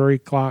 2:30, 3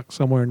 o'clock,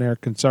 somewhere in there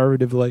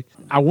conservatively.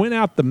 I went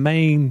out the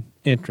main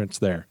entrance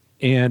there,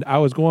 and I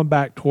was going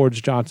back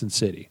towards Johnson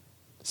City.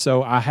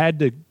 So I had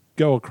to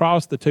go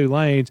across the 2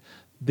 lanes,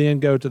 then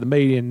go to the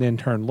median, and then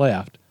turn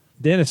left.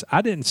 Dennis,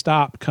 I didn't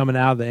stop coming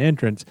out of the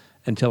entrance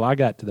until I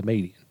got to the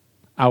median.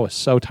 I was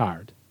so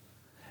tired.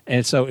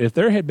 And so if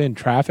there had been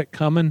traffic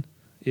coming,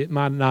 it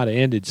might not have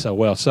ended so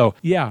well. So,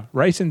 yeah,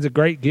 racing's a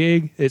great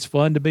gig. It's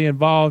fun to be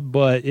involved,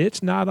 but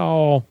it's not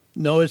all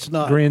it's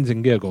not grins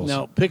and giggles.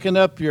 No, picking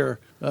up your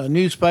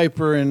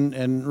newspaper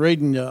and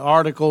reading the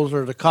articles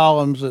or the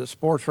columns that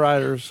sports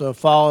writers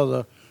follow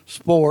the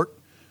sport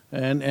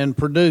and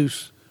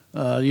produce,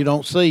 you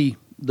don't see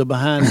the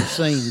behind the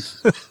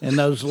scenes and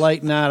those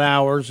late night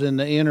hours and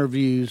the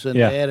interviews and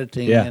the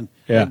editing and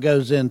what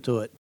goes into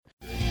it.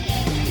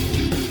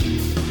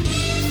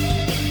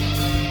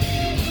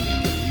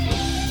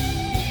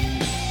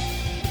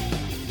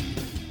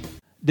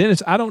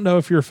 Dennis, I don't know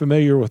if you're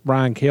familiar with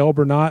Brian Kelb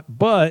or not,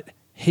 but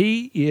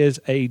he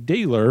is a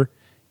dealer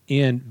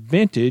in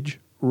vintage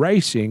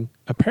racing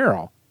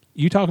apparel.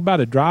 You talk about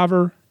a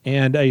driver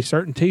and a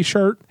certain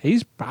T-shirt,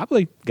 he's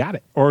probably got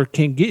it or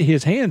can get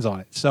his hands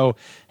on it. So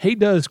he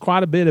does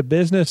quite a bit of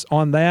business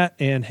on that,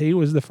 and he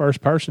was the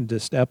first person to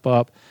step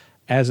up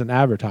as an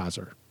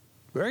advertiser.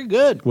 Very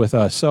good. With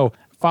us. So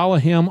follow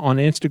him on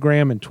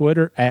Instagram and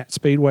Twitter at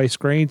Speedway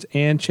Screens,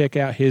 and check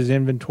out his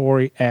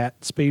inventory at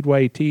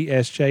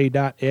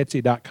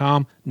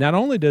speedwaytsj.etsy.com. Not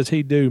only does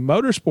he do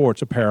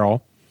motorsports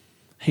apparel,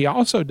 he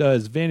also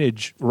does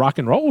vintage rock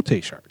and roll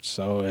T-shirts.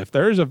 So if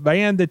there's a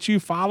band that you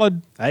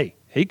followed, hey,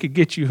 he could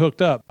get you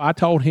hooked up. I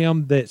told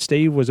him that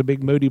Steve was a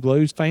big Moody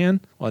Blues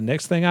fan. Well,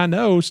 next thing I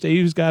know,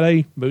 Steve's got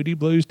a Moody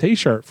Blues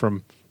T-shirt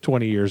from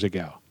 20 years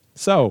ago.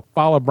 So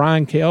follow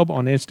Brian Kelb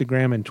on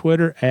Instagram and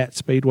Twitter at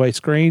Speedway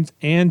Screens,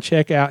 and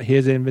check out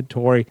his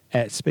inventory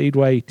at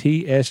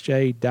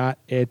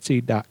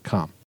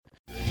speedwaytsj.etsy.com.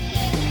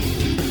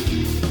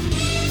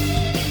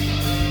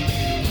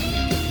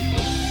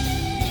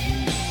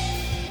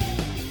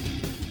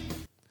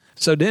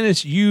 So,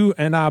 Dennis, you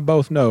and I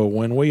both know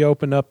when we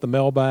open up the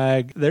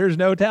mailbag, there's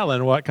no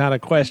telling what kind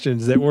of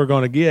questions that we're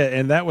going to get,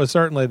 and that was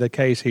certainly the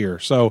case here.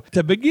 So,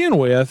 to begin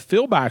with,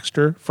 Phil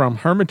Baxter from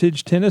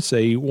Hermitage,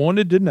 Tennessee,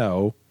 wanted to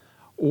know,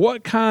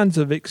 what kinds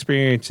of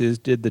experiences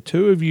did the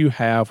two of you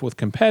have with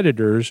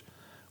competitors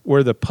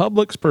where the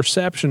public's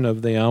perception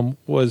of them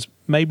was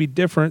maybe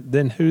different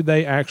than who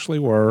they actually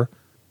were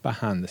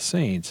behind the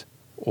scenes?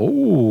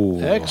 Oh,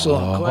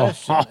 excellent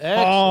question. Excellent.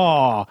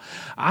 Oh,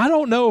 I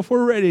don't know if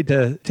we're ready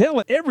to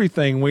tell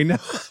everything we know.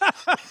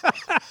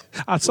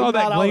 I saw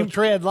that gleam.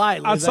 Tread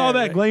lightly. I saw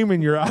that gleam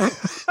in your eye.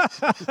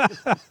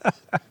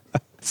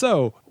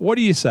 So, what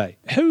do you say?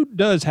 Who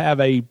does have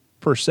a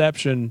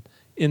perception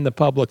in the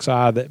public's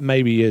eye that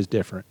maybe is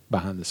different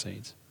behind the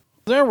scenes?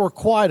 There were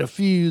quite a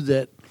few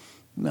that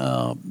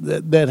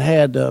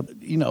had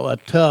a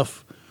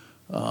tough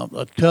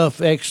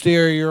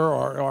exterior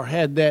or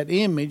had that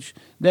image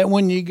that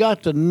when you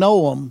got to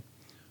know them,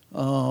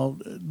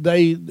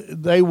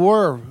 they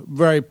were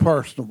very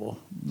personable,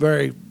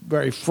 very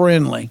very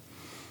friendly,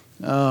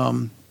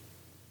 and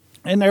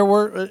there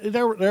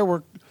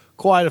were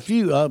quite a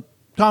few.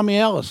 Tommy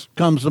Ellis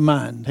comes to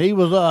mind. He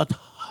was a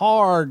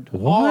hard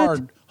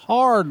racer.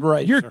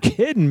 You're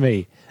kidding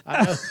me.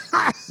 I know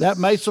that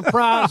may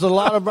surprise a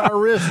lot of our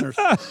listeners,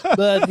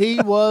 but he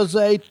was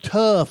a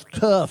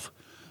tough.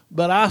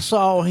 But I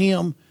saw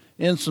him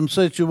in some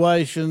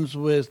situations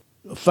with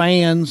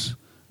fans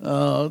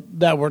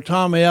that were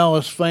Tommy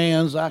Ellis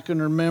fans. I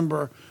can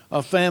remember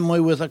a family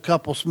with a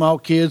couple small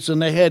kids,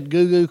 and they had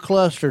Goo Goo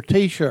Cluster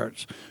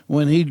T-shirts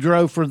when he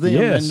drove for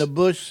them in the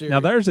Busch Series. Now,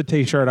 there's a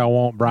T-shirt I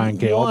want, Brian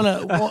Kelb.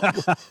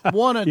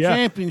 Won a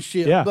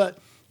championship,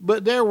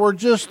 but there were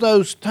just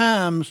those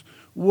times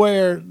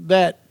where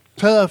that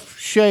tough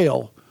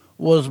shell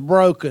was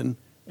broken,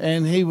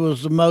 and he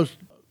was the most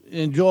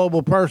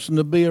enjoyable person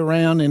to be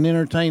around and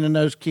entertaining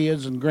those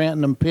kids and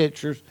granting them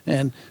pictures.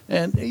 And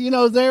you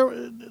know,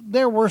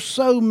 there were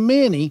so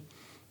many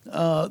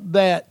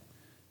that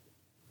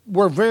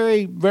were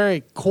very,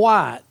 very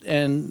quiet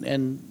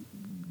and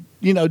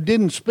you know,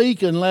 didn't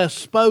speak unless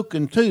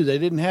spoken to. They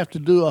didn't have to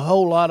do a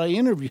whole lot of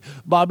interviews.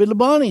 Bobby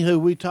Labonte, who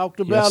we talked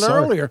about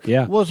earlier,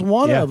 was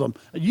one of them.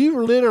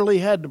 You literally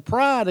had to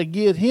pry to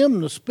get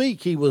him to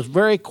speak. He was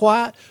very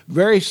quiet,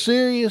 very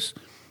serious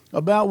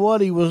about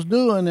what he was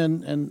doing,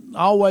 and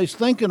always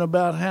thinking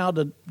about how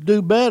to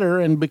do better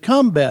and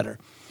become better.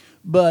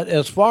 But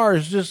as far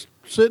as just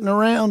sitting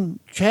around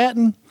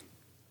chatting,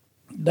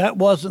 that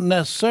wasn't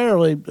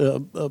necessarily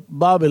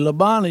Bobby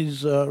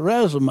Labonte's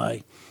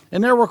resume.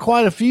 And there were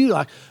quite a few.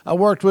 I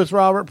worked with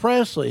Robert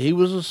Presley. He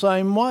was the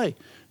same way.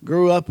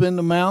 Grew up in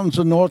the mountains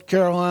of North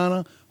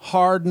Carolina,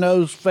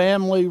 hard-nosed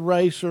family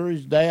racer.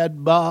 His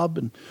dad, Bob,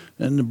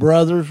 and the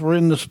brothers were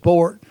in the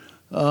sport.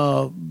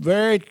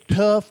 Very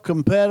tough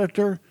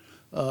competitor.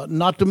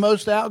 Not the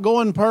most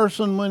outgoing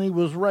person when he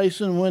was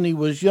racing when he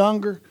was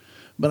younger,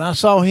 But I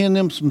saw him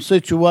in some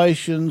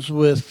situations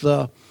with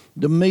the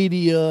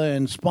media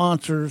and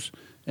sponsors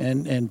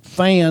and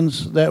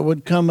fans that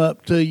would come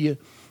up to you.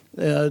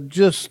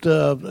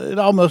 It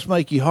almost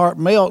make your heart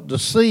melt to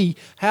see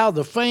how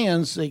the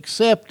fans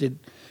accepted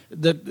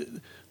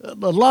that. A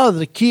lot of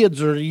the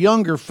kids or the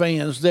younger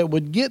fans that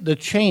would get the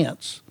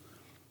chance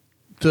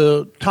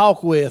to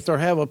talk with or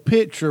have a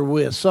picture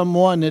with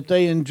someone that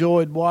they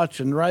enjoyed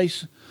watching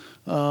race,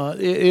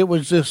 it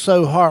was just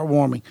so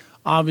heartwarming.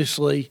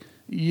 Obviously,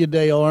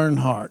 Dale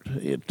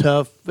Earnhardt,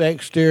 tough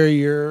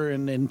exterior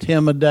and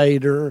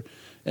intimidator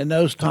and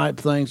those type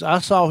things. I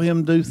saw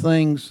him do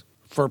things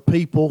for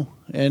people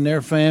and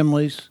their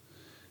families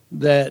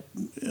that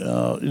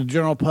the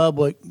general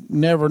public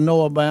never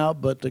know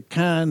about, but the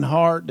kind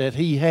heart that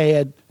he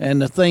had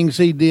and the things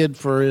he did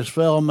for his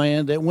fellow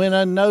man that went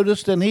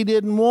unnoticed, and he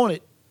didn't want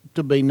it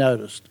to be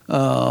noticed.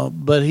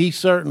 But he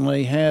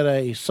certainly had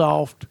a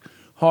soft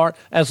heart,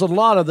 as a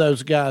lot of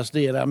those guys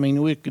did. I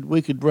mean, we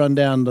could run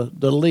down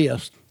the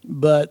list,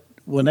 but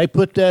when they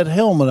put that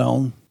helmet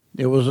on,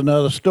 it was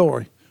another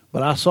story.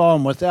 But I saw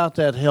him without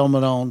that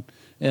helmet on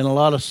in a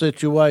lot of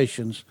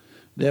situations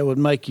that would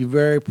make you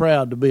very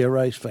proud to be a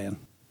race fan.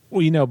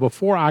 Well,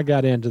 before I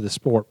got into the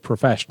sport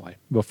professionally,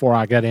 before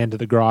I got into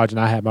the garage and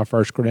I had my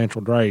first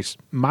credentialed race,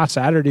 my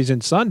Saturdays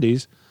and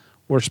Sundays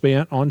were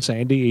spent on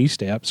Sandy E.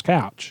 Stepp's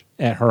couch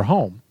at her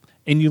home.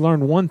 And you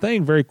learn one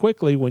thing very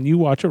quickly when you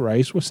watch a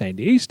race with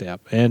Sandy E. Stepp.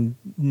 And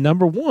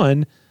number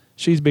one,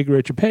 she's a big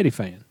Richard Petty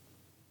fan,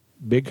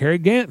 big Harry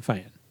Gant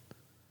fan.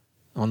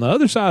 On the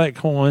other side of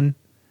that coin,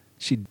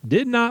 she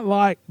did not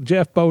like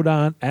Jeff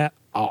Bodine at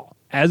all.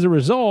 As a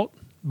result,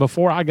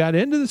 before I got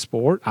into the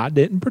sport, I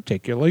didn't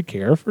particularly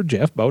care for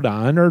Jeff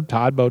Bodine or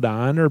Todd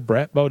Bodine or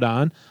Brett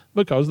Bodine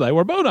because they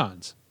were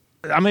Bodines.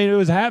 I mean, it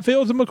was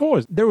Hatfields and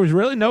McCoys. There was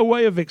really no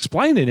way of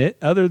explaining it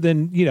other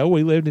than,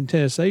 we lived in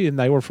Tennessee and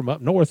they were from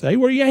up north. They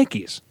were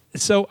Yankees.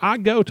 So I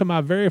go to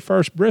my very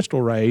first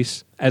Bristol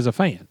race as a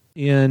fan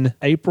in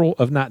April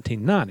of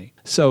 1990.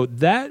 So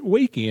that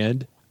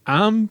weekend,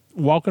 I'm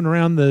walking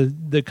around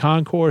the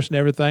concourse and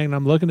everything, and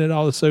I'm looking at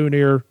all the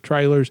souvenir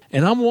trailers,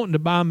 and I'm wanting to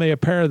buy me a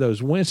pair of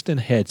those Winston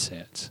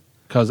headsets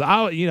because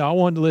I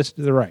wanted to listen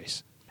to the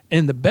race.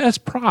 And the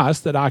best price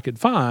that I could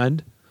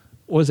find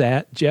was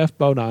at Jeff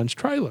Bodine's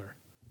trailer.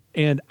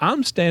 And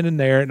I'm standing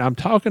there, and I'm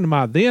talking to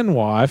my then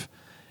wife,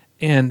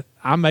 and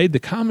I made the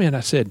comment,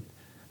 I said,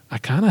 I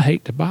kind of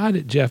hate to buy it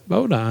at Jeff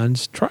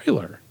Bodine's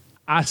trailer.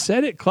 I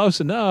said it close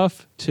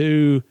enough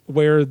to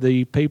where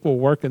the people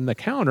working the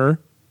counter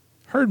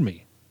heard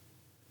me.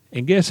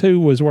 And guess who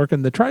was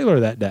working the trailer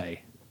that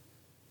day?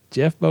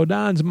 Jeff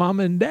Bodine's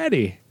mama and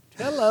daddy.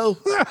 Hello.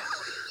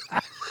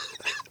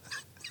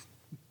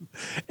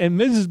 And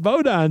Mrs.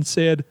 Bodine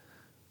said,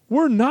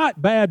 we're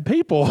not bad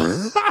people.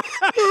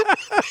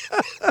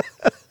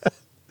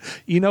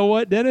 You know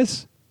what,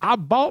 Dennis? I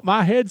bought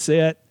my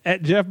headset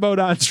at Jeff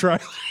Bodine's trailer.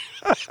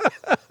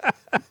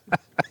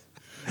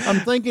 I'm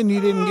thinking you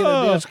didn't get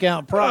a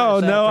discount price. Oh,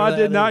 no, I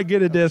did not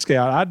get a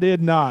discount. I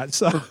did not.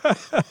 So...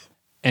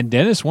 And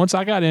Dennis, once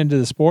I got into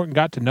the sport and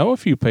got to know a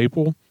few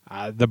people,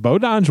 the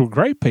Bodines were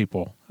great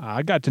people.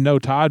 I got to know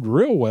Todd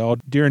real well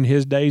during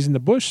his days in the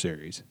Busch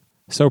Series.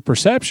 So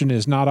perception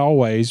is not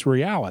always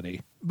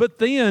reality. But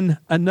then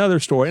another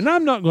story, and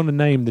I'm not going to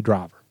name the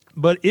driver,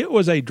 but it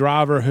was a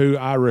driver who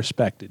I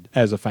respected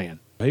as a fan.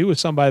 He was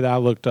somebody that I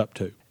looked up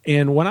to.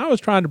 And when I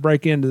was trying to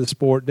break into the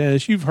sport,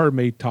 Dennis, you've heard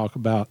me talk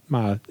about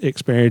my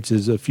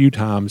experiences a few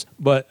times,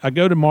 but I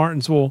go to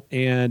Martinsville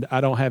and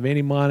I don't have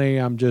any money.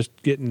 I'm just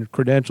getting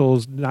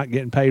credentials, not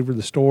getting paid for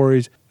the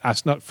stories. I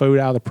snuck food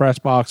out of the press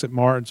box at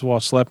Martinsville. I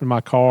slept in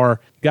my car,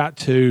 got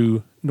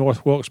to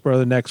North Wilkesboro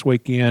the next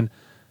weekend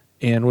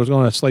and was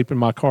going to sleep in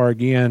my car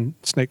again,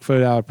 sneak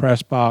food out of the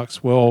press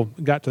box. Well,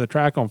 got to the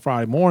track on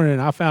Friday morning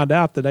and I found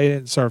out that they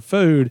didn't serve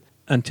food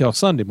until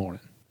Sunday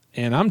morning.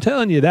 And I'm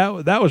telling you,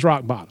 that was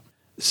rock bottom.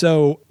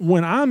 So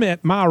when I'm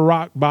at my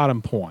rock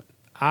bottom point,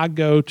 I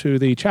go to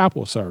the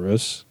chapel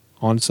service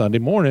on Sunday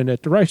morning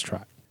at the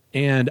racetrack.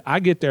 And I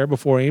get there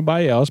before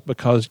anybody else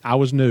because I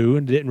was new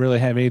and didn't really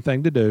have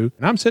anything to do.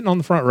 And I'm sitting on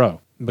the front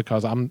row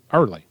because I'm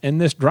early.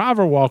 And this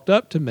driver walked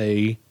up to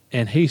me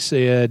and he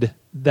said,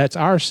 that's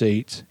our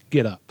seats,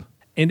 get up.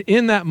 And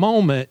in that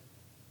moment,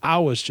 I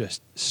was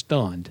just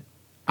stunned.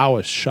 I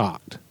was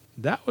shocked.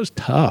 That was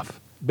tough.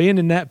 Being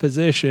in that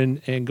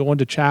position and going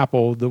to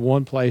chapel, the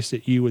one place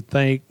that you would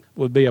think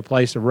would be a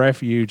place of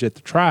refuge at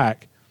the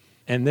track,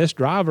 and this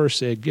driver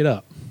said, get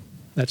up.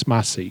 That's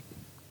my seat.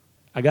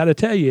 I got to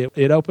tell you,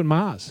 it opened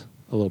my eyes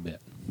a little bit.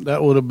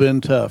 That would have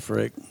been tough,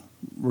 Rick.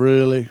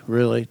 Really,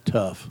 really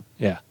tough.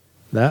 Yeah,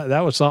 that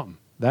was something.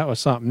 That was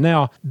something.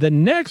 Now, the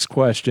next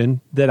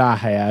question that I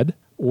had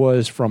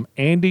was from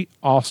Andy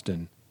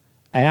Austin,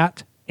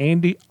 at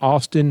Andy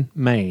Austin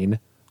Maine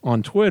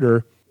on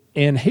Twitter,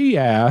 and he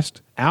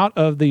asked, out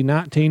of the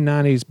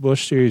 1990s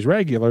Busch Series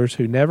regulars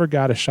who never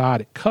got a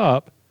shot at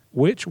Cup,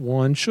 which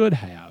one should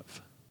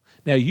have?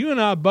 Now, you and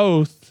I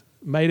both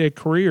made a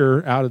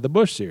career out of the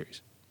Busch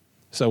Series.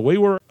 So we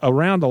were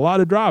around a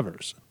lot of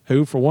drivers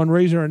who, for one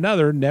reason or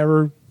another,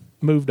 never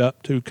moved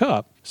up to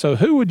Cup. So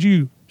who would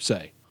you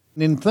say?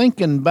 In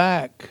thinking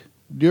back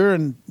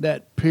during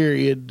that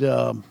period,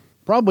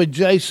 probably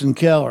Jason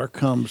Keller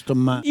comes to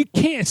mind. You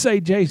can't say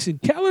Jason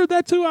Keller.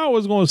 That's who I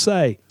was going to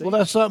say. Well,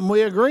 that's something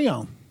we agree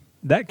on.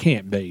 That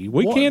can't be.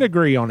 We can't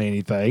agree on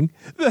anything.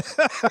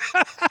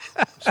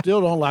 Still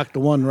don't like the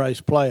one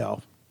race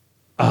playoff.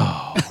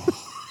 Oh.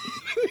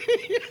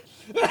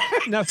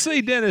 Now,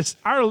 see, Dennis,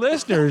 our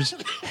listeners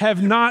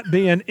have not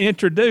been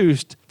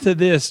introduced to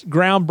this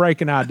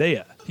groundbreaking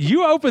idea.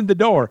 You opened the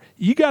door.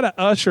 You got to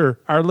usher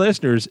our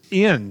listeners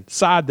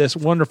inside this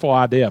wonderful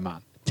idea of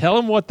mine. Tell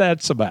them what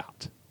that's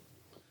about.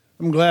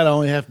 I'm glad I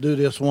only have to do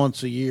this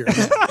once a year.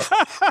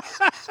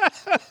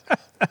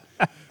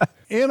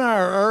 In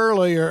our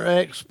earlier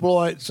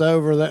exploits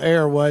over the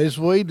airways,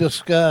 we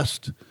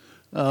discussed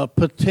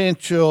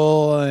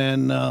potential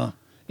and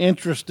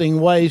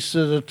interesting ways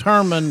to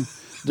determine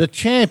the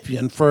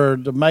champion for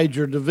the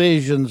major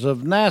divisions of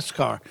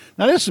NASCAR.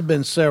 Now, this has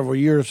been several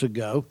years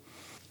ago,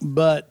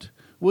 but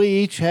we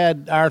each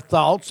had our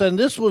thoughts, and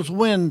this was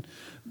when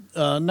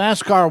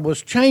NASCAR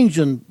was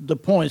changing the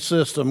point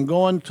system,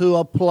 going to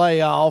a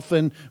playoff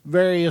and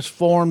various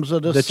forms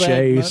of the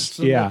segments,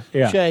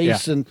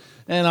 chase, and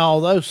all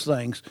those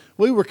things.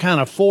 We were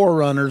kind of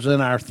forerunners in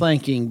our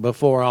thinking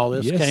before all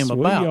this came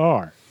about. We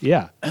are,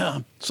 yeah.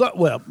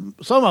 Well,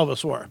 some of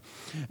us were,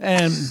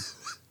 and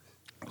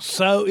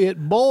so it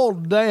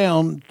boiled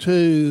down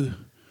to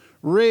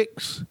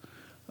Rick's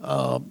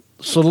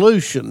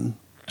solution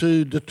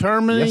to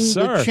determining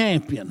the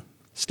champion.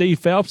 Steve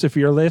Phelps, if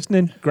you're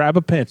listening, grab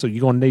a pencil.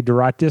 You're going to need to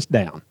write this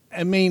down.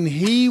 I mean,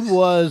 he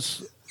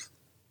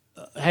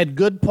had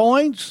good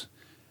points,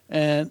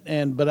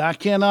 but I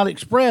cannot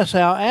express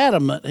how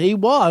adamant he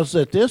was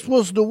that this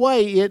was the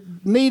way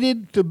it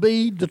needed to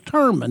be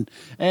determined.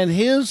 And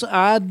his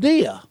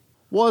idea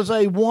was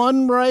a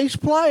one-race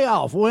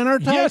playoff, winner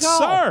take all. Yes,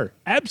 sir.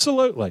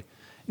 Absolutely.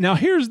 Now,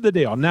 here's the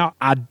deal. Now,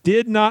 I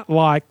did not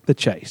like the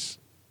chase.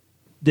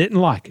 Didn't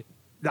like it.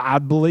 I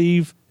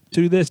believe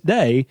to this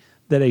day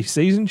that a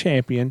season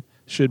champion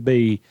should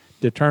be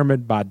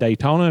determined by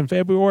Daytona in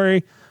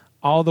February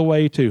all the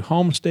way to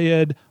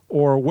Homestead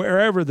or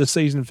wherever the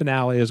season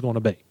finale is going to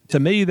be. To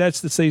me,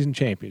 that's the season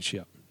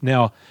championship.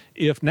 Now,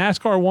 if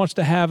NASCAR wants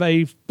to have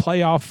a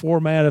playoff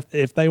format,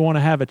 if they want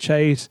to have a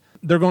chase,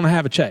 they're going to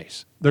have a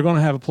chase. They're going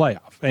to have a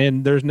playoff,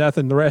 and there's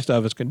nothing the rest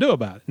of us can do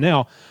about it.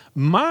 Now,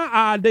 my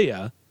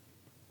idea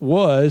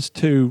was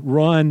to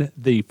run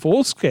the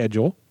full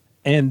schedule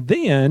and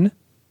then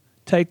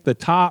take the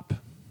top,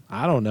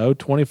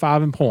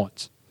 25 in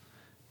points,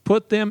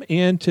 put them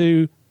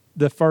into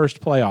the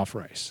first playoff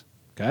race,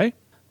 okay?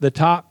 The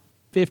top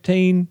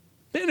 15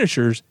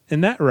 finishers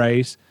in that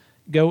race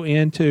go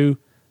into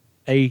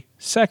a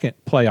second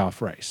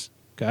playoff race,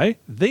 okay?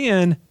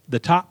 Then the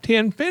top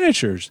 10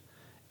 finishers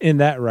in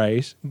that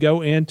race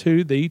go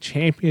into the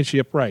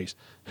championship race.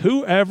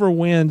 Whoever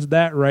wins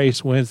that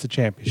race wins the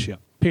championship,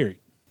 period.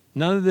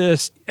 None of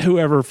this,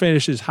 whoever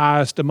finishes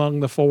highest among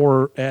the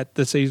four at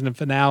the season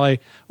finale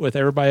with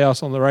everybody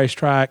else on the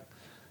racetrack,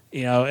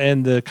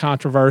 and the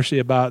controversy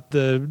about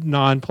the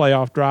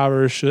non-playoff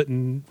drivers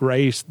shouldn't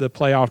race the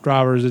playoff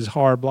drivers is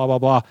hard, blah, blah,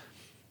 blah.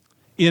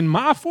 In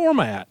my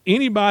format,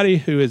 anybody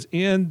who is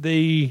in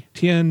the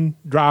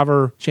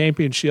 10-driver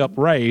championship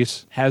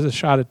race has a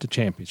shot at the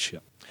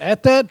championship.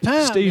 At that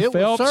time, Steve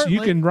Phelps, you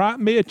can write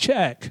me a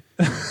check.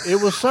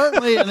 It was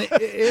certainly, and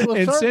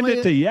send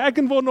it to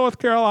Yadkinville, North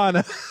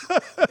Carolina.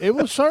 It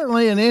was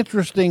certainly an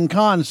interesting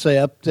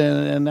concept,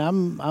 and I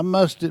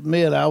must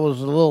admit I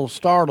was a little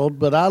startled,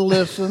 but I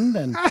listened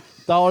and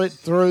thought it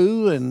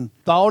through and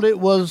thought it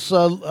was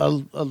a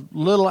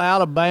little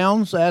out of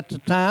bounds at the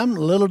time.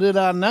 Little did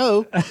I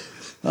know.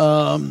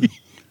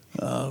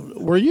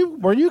 Were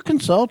you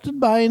consulted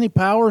by any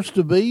powers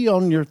to be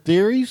on your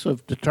theories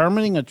of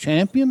determining a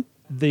champion?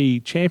 The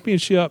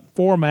championship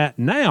format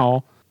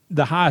now,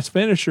 the highest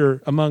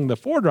finisher among the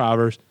four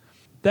drivers,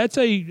 that's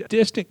a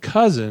distant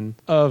cousin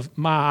of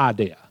my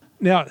idea.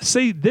 Now,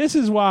 see, this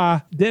is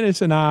why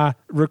Dennis and I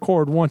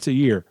record once a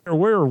year.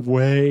 We're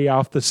way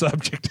off the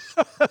subject.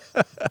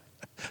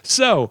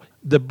 So,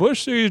 the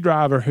Busch Series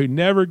driver who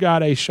never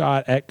got a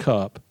shot at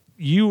Cup,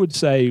 you would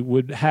say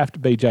would have to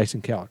be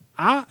Jason Keller.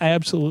 I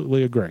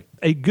absolutely agree.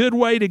 A good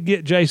way to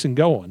get Jason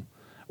going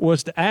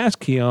was to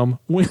ask him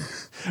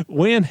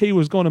when he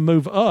was going to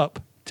move up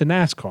to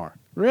NASCAR.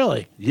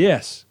 Really?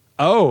 Yes.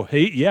 Oh,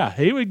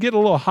 he would get a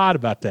little hot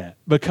about that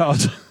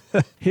because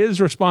his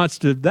response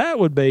to that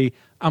would be,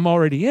 I'm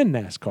already in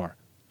NASCAR.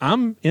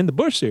 I'm in the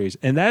Busch Series,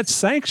 and that's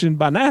sanctioned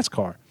by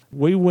NASCAR.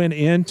 We went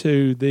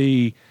into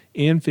the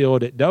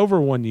infield at Dover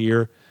one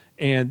year,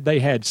 and they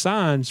had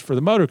signs for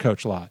the motor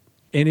coach lot.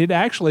 And it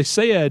actually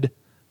said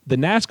the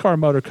NASCAR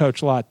motor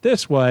coach lot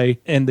this way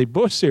and the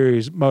Busch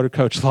Series motor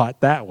coach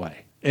lot that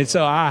way. And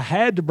so I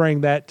had to bring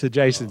that to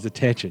Jason's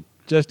attention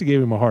just to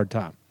give him a hard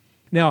time.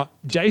 Now,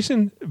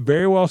 Jason,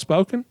 very well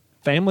spoken,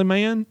 family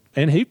man,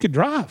 and he could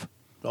drive.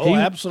 Oh,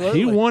 absolutely.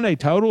 He won a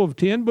total of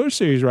 10 Busch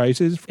Series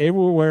races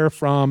everywhere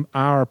from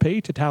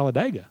IRP to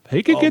Talladega.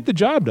 He could get the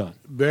job done.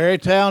 Very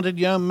talented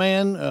young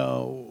man.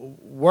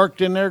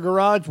 Worked in their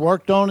garage,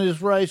 worked on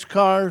his race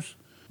cars.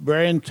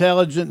 Very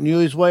intelligent, knew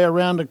his way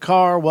around the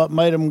car, what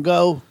made him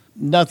go.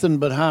 Nothing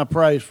but high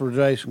praise for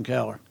Jason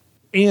Keller.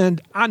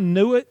 And I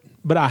knew it,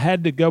 but I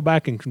had to go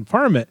back and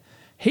confirm it.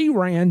 He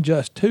ran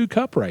just 2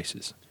 Cup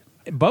races.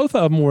 Both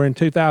of them were in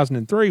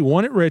 2003,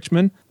 one at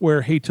Richmond,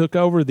 where he took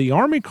over the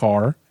Army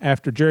car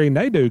after Jerry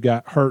Nadeau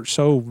got hurt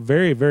so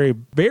very, very,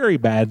 very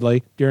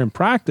badly during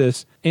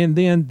practice. And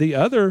then the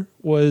other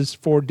was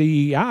for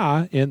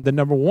DEI in the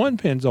number 1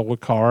 Pennzoil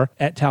car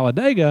at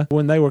Talladega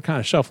when they were kind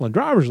of shuffling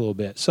drivers a little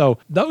bit. So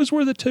those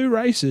were the 2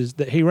 races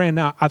that he ran.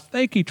 Now, I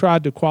think he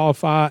tried to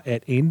qualify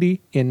at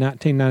Indy in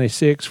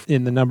 1996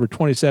 in the number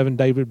 27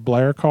 David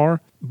Blair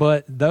car,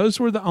 but those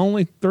were the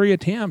only 3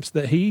 attempts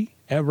that he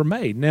ever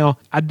made. Now,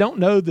 I don't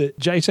know that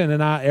Jason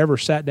and I ever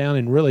sat down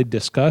and really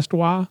discussed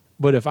why,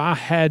 but if I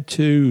had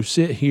to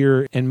sit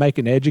here and make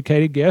an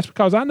educated guess,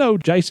 because I know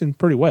Jason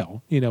pretty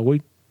well,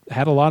 we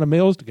had a lot of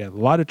meals together,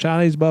 a lot of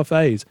Chinese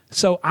buffets.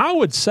 So I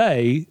would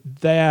say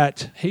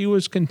that he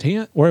was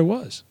content where he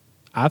was.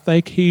 I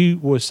think he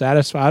was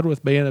satisfied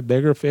with being a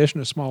bigger fish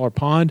in a smaller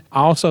pond.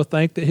 I also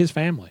think that his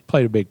family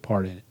played a big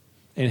part in it.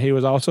 And he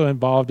was also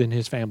involved in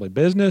his family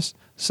business.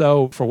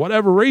 So for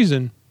whatever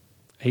reason,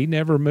 he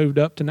never moved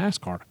up to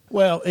NASCAR.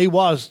 Well, he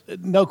was,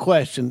 no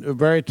question,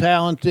 very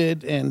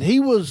talented, and he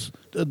was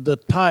the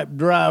type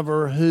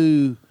driver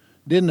who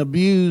didn't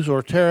abuse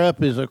or tear up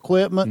his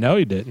equipment. No,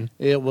 he didn't.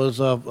 It was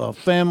a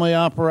family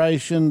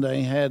operation.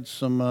 They had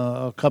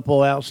a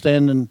couple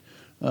outstanding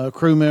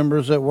crew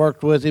members that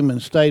worked with him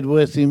and stayed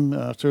with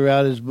him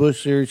throughout his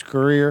Busch Series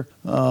career.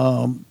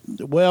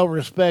 Well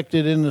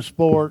respected in the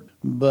sport,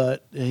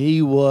 but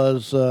he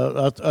was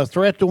a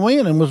threat to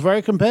win and was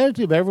very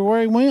competitive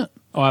everywhere he went.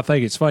 Oh, I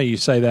think it's funny you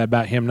say that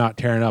about him not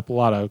tearing up a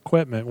lot of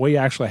equipment. We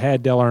actually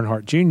had Dale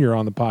Earnhardt Jr.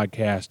 on the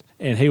podcast,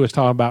 and he was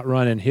talking about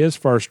running his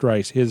first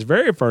race, his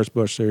very first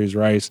Busch Series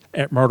race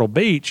at Myrtle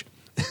Beach.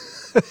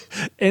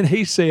 And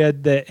he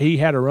said that he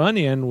had a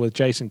run-in with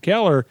Jason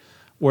Keller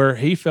where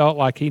he felt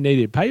like he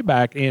needed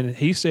payback, and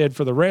he said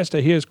for the rest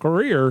of his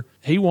career,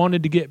 he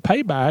wanted to get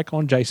payback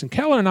on Jason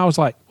Keller. And I was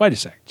like, wait a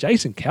second,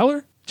 Jason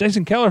Keller?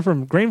 Jason Keller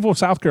from Greenville,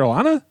 South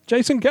Carolina?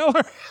 Jason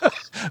Keller?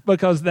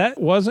 Because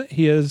that wasn't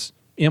his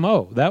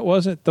MO. That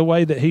wasn't the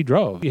way that he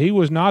drove. He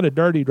was not a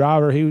dirty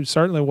driver. He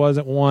certainly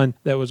wasn't one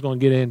that was going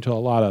to get into a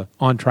lot of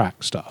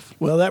on-track stuff.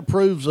 Well, that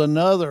proves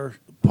another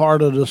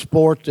part of the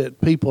sport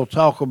that people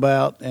talk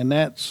about, and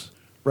that's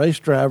race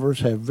drivers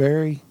have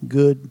very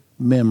good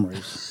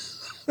memories.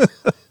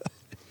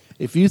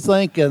 If you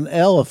think an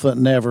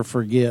elephant never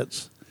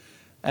forgets,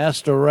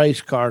 ask a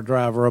race car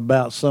driver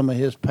about some of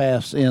his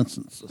past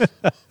instances.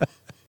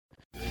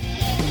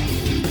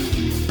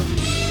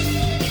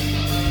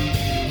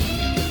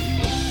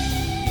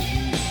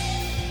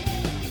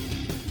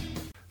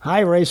 Hi,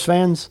 race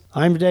fans.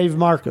 I'm Dave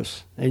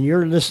Marcus, and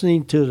you're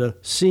listening to the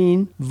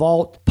Scene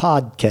Vault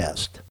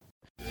Podcast.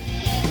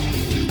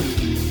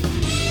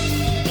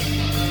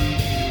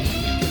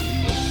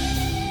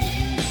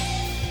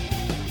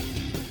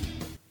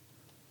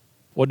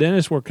 Well,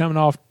 Dennis, we're coming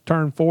off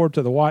turn 4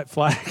 to the white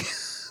flag.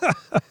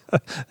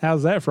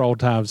 How's that for old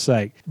time's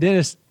sake?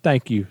 Dennis,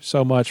 thank you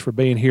so much for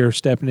being here,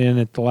 stepping in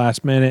at the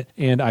last minute,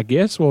 and I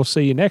guess we'll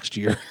see you next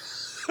year.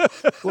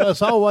 Well,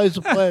 it's always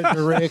a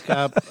pleasure, Rick.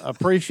 I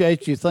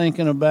appreciate you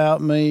thinking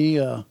about me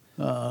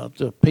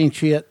to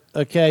pinch hit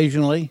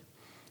occasionally,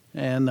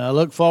 and I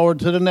look forward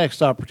to the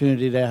next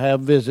opportunity to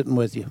have visiting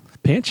with you.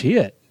 Pinch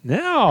hit.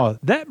 Now,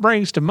 that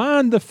brings to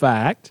mind the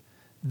fact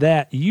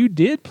that you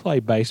did play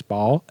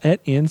baseball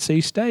at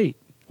NC State.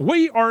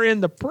 We are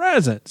in the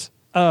presence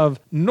of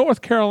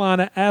North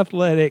Carolina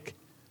athletic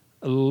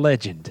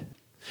legend.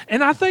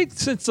 And I think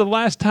since the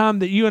last time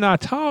that you and I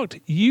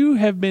talked, you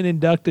have been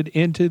inducted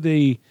into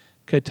the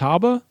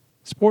Catawba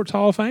Sports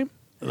Hall of Fame.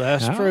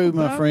 That's true,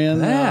 my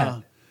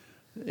friend.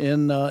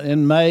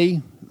 In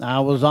May, I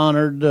was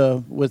honored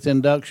with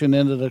induction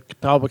into the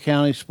Catawba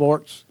County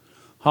Sports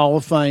Hall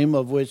of Fame,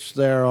 of which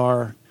there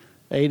are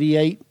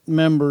 88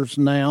 members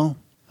now.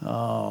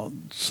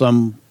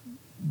 Some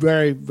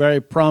very,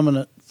 very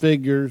prominent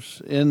figures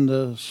in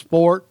the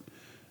sport,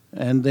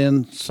 and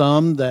then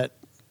some that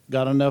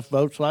got enough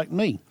votes like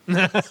me.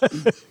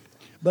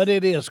 But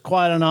it is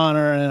quite an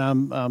honor,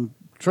 and I'm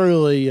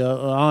truly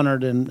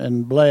honored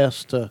and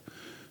blessed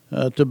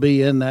to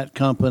be in that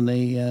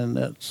company, and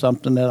it's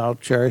something that I'll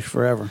cherish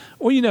forever.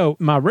 Well, you know,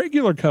 my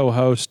regular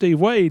co-host, Steve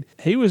Wade,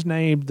 he was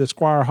named the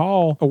Squire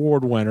Hall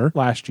Award winner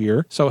last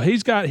year, so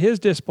he's got his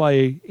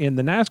display in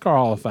the NASCAR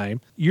Hall of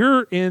Fame.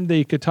 You're in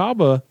the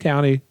Catawba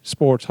County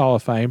Sports Hall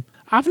of Fame.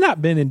 I've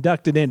not been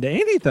inducted into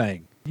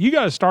anything. You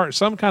got to start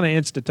some kind of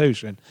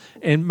institution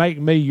and make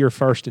me your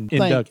first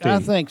inductee. I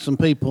think some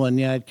people in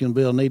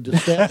Yadkinville need to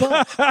step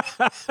up.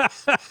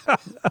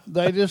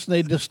 They just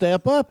need to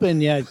step up in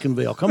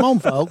Yadkinville. Come on,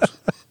 folks.